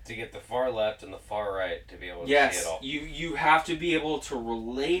root. To get the far left and the far right to be able to see Yes, it all. you have to be able to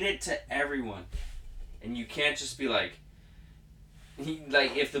relate it to everyone, and you can't just be like,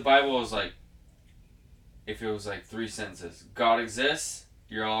 like if the Bible was like, if it was like 3 sentences, God exists,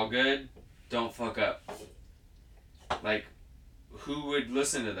 you're all good, don't fuck up. Like, who would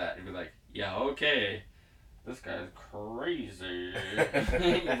listen to that and be like, yeah, okay, this guy's crazy,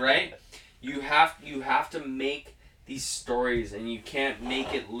 right? You have to make these stories, and you can't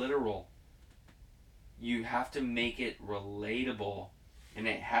make it literal. You have to make it relatable, and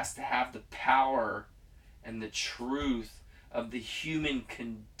it has to have the power and the truth of the human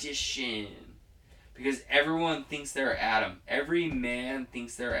condition. Because everyone thinks they're Adam. Every man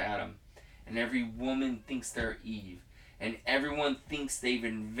thinks they're Adam. And every woman thinks they're Eve. And everyone thinks they've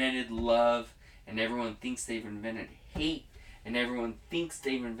invented love. And everyone thinks they've invented hate. And everyone thinks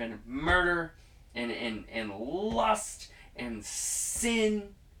they've invented murder and lust and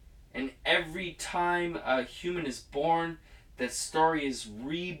sin. And every time a human is born, that story is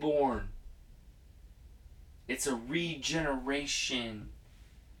reborn. It's a regeneration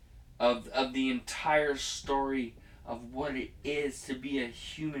of the entire story of what it is to be a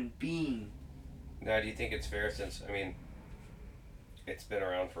human being. Now, do you think it's fair, since, I mean, it's been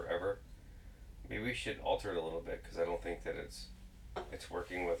around forever, maybe we should alter it a little bit, because I don't think that it's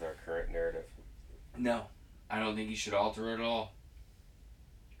working with our current narrative. No, I don't think you should alter it at all.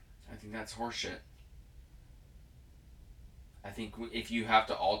 I think that's horseshit. I think if you have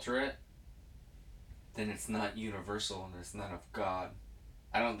to alter it, then it's not universal and it's not of God.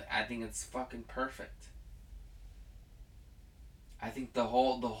 I think it's fucking perfect. I think the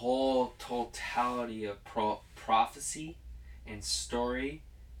whole totality of prophecy and story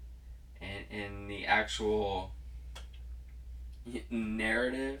and the actual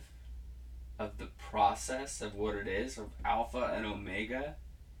narrative of the process of what it is, of Alpha and Omega,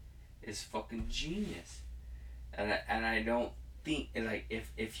 is fucking genius. And I don't think, like,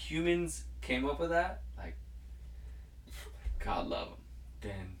 if humans came up with that, like, God love them,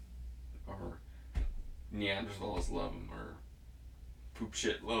 then, or Neanderthals love them, or poop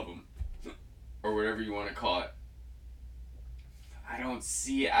shit love them, or whatever you want to call it. I don't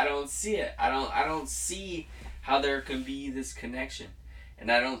see it. I don't see how there can be this connection,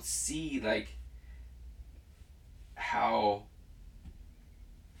 and I don't see, like, how.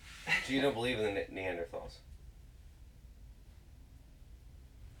 So you don't believe in the Neanderthals?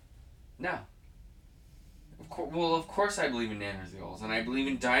 No. Of course I believe in Neanderthals, and I believe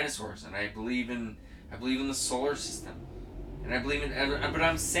in dinosaurs, and I believe in the solar system, and I believe in. But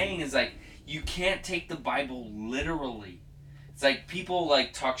I'm saying is, like, you can't take the Bible literally. It's like people,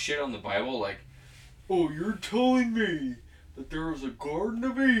 like, talk shit on the Bible, like, oh, you're telling me that there was a Garden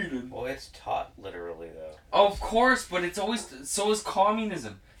of Eden. Well, it's taught literally, though. Of course, but it's always, so is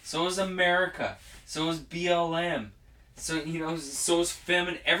communism, so is America, so is BLM, so is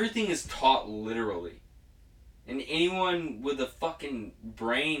famine. Everything is taught literally. And anyone with a fucking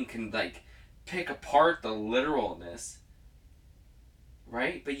brain can, like, pick apart the literalness.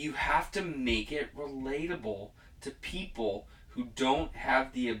 Right? But you have to make it relatable to people who don't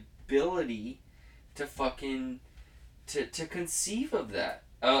have the ability to fucking to conceive of that.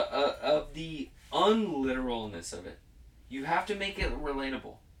 Of the unliteralness of it. You have to make it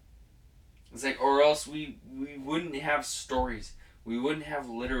relatable. It's like, or else we wouldn't have stories. We wouldn't have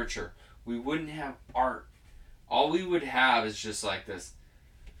literature. We wouldn't have art. All we would have is just like this,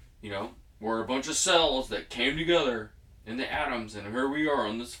 we're a bunch of cells that came together in the atoms, and here we are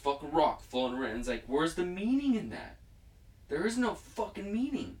on this fucking rock floating around. It's like, where's the meaning in that? There is no fucking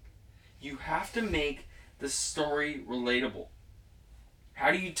meaning. You have to make the story relatable.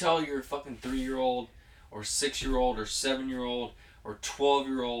 How do you tell your fucking 3-year-old, or 6-year-old, or 7-year-old, or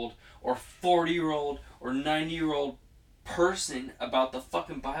 12-year-old, or 40-year-old, or 90-year-old person about the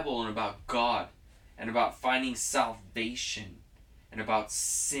fucking Bible and about God? And about finding salvation, and about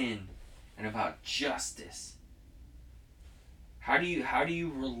sin, and about justice. How do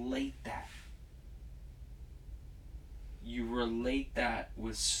you relate that? You relate that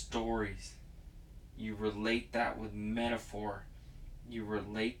with stories. You relate that with metaphor. You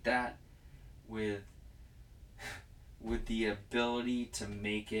relate that with the ability to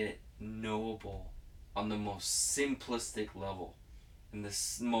make it knowable on the most simplistic level. And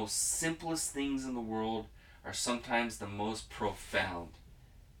the most simplest things in the world are sometimes the most profound.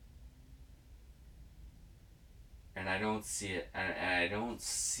 And I don't see it. And I don't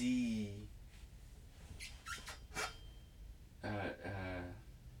see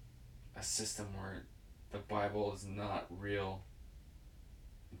a system where the Bible is not real,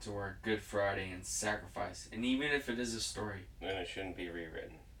 to where Good Friday and sacrifice, and even if it is a story, then it shouldn't be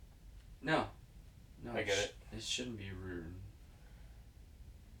rewritten. No, I get it. It shouldn't be rewritten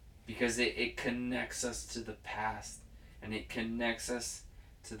because it connects us to the past, and it connects us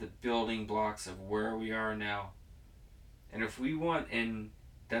to the building blocks of where we are now. And if we want, and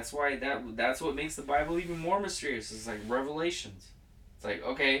that's why that's what makes the Bible even more mysterious. It's like Revelations. It's like,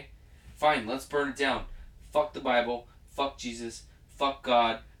 okay, fine, let's burn it down. Fuck the Bible. Fuck Jesus. Fuck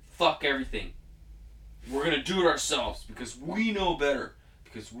God. Fuck everything. We're gonna do it ourselves because we know better.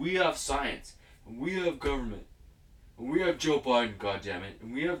 Because we have science. And we have government. And we have Joe Biden, goddammit.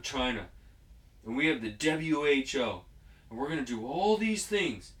 And we have China. And we have the WHO. And we're gonna do all these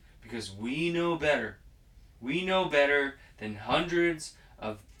things because we know better. We know better than hundreds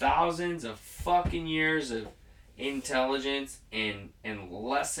of thousands of fucking years of intelligence and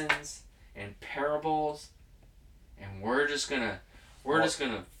lessons and parables, and we're just gonna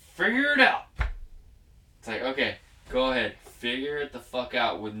figure it out. It's like, okay, go ahead, figure it the fuck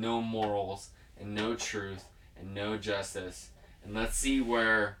out with no morals and no truth and no justice, and let's see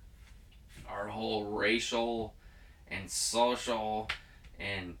where our whole racial and social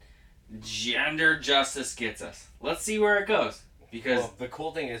and gender justice gets us. Let's see where it goes. Because the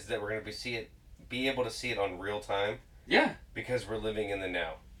cool thing is that we're gonna be able to see it on real time. Yeah. Because we're living in the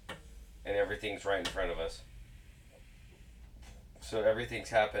now, and everything's right in front of us. So everything's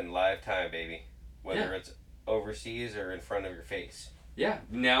happened live time, baby. Whether it's overseas or in front of your face. Yeah.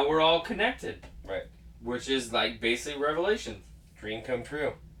 Now we're all connected. Right. Which is like basically Revelations. Dream come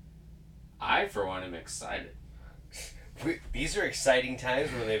true. I, for one, am excited. These are exciting times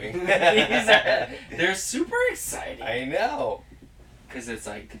we're living. They're super exciting. I know. Because it's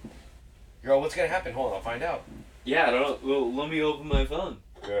like... Girl, what's going to happen? Hold on, I'll find out. Yeah, I don't... Well, let me open my phone.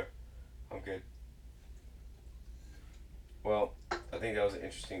 Yeah, I'm good. Well, I think that was an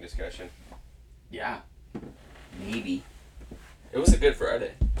interesting discussion. Yeah. Maybe. It was a Good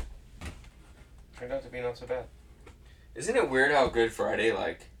Friday. Turned out to be not so bad. Isn't it weird how Good Friday,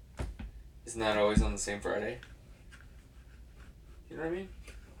 like, is not always on the same Friday? You know what I mean?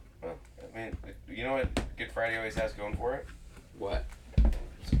 Well, I mean, you know what Good Friday always has going for it? What?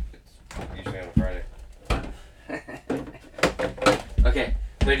 It's usually on a Friday. Okay,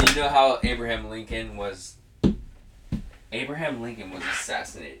 but you know how Abraham Lincoln was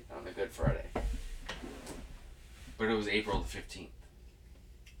assassinated on a Good Friday. But it was April the 15th.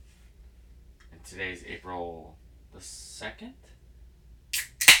 And today's April the 2nd?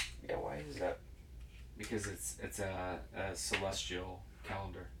 Yeah, why is that? Because it's a celestial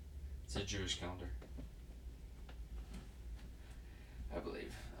calendar. It's a Jewish calendar. I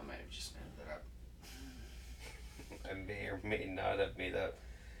believe. I might have just made that up. I may or may not have made that.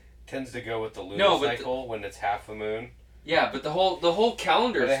 Tends to go with the lunar cycle when it's half a moon. Yeah, but the whole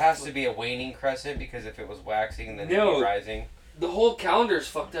calendar. But it has to be a waning crescent because if it was waxing, then it'd be rising. The whole calendar is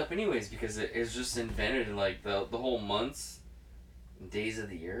fucked up anyways because it's just invented in like the whole months and days of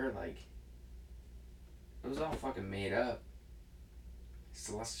the year, like it was all fucking made up.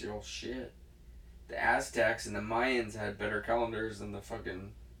 Celestial shit. The Aztecs and the Mayans had better calendars than the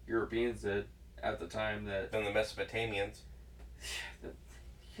fucking Europeans did at the time. Than the Mesopotamians.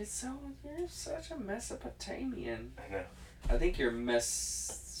 You're such a Mesopotamian. I know. I think you're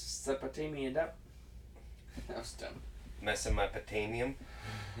Mesopotamian up. That was dumb. Mesopotamium.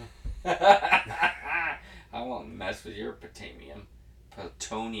 I won't mess with your Potamium.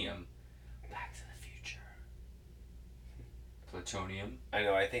 Plutonium. Back to the future. Plutonium. I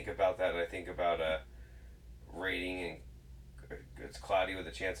know, I think about that, and I think about rating, and it's cloudy with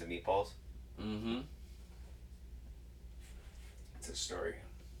a chance of meatballs. Mm-hmm. It's a story.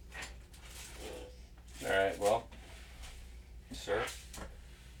 Alright, well, sir.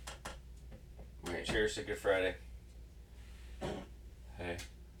 Wait. Cheers to Good Friday. Hey.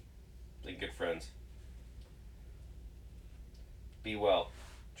 Be good friends. Be well.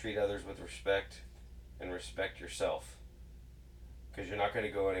 Treat others with respect, and respect yourself. Because you're not going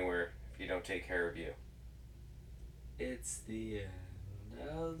to go anywhere if you don't take care of you. It's the end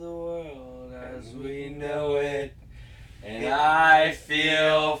of the world as we know it, and I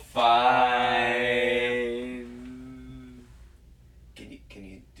feel fine. Can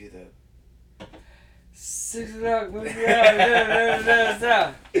you do the 6 o'clock movie?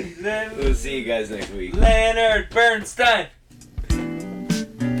 We'll see you guys next week. Leonard Bernstein.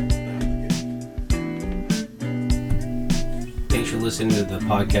 Thanks for listening to the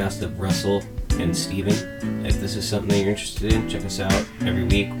podcast of Russell and Steven. If this is something that you're interested in, check us out. Every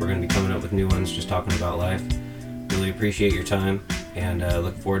week we're going to be coming up with new ones, just talking about life. Really appreciate your time and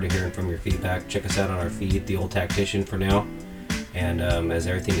look forward to hearing from your feedback. Check us out on our feed, The Old Tactician, for now. And as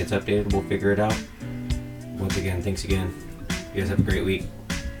everything gets updated, we'll figure it out. Once again, thanks again. You guys have a great week.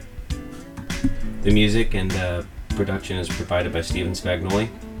 The music and production is provided by Steven Spagnoli,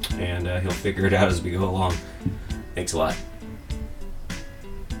 and he'll figure it out as we go along. Thanks a lot.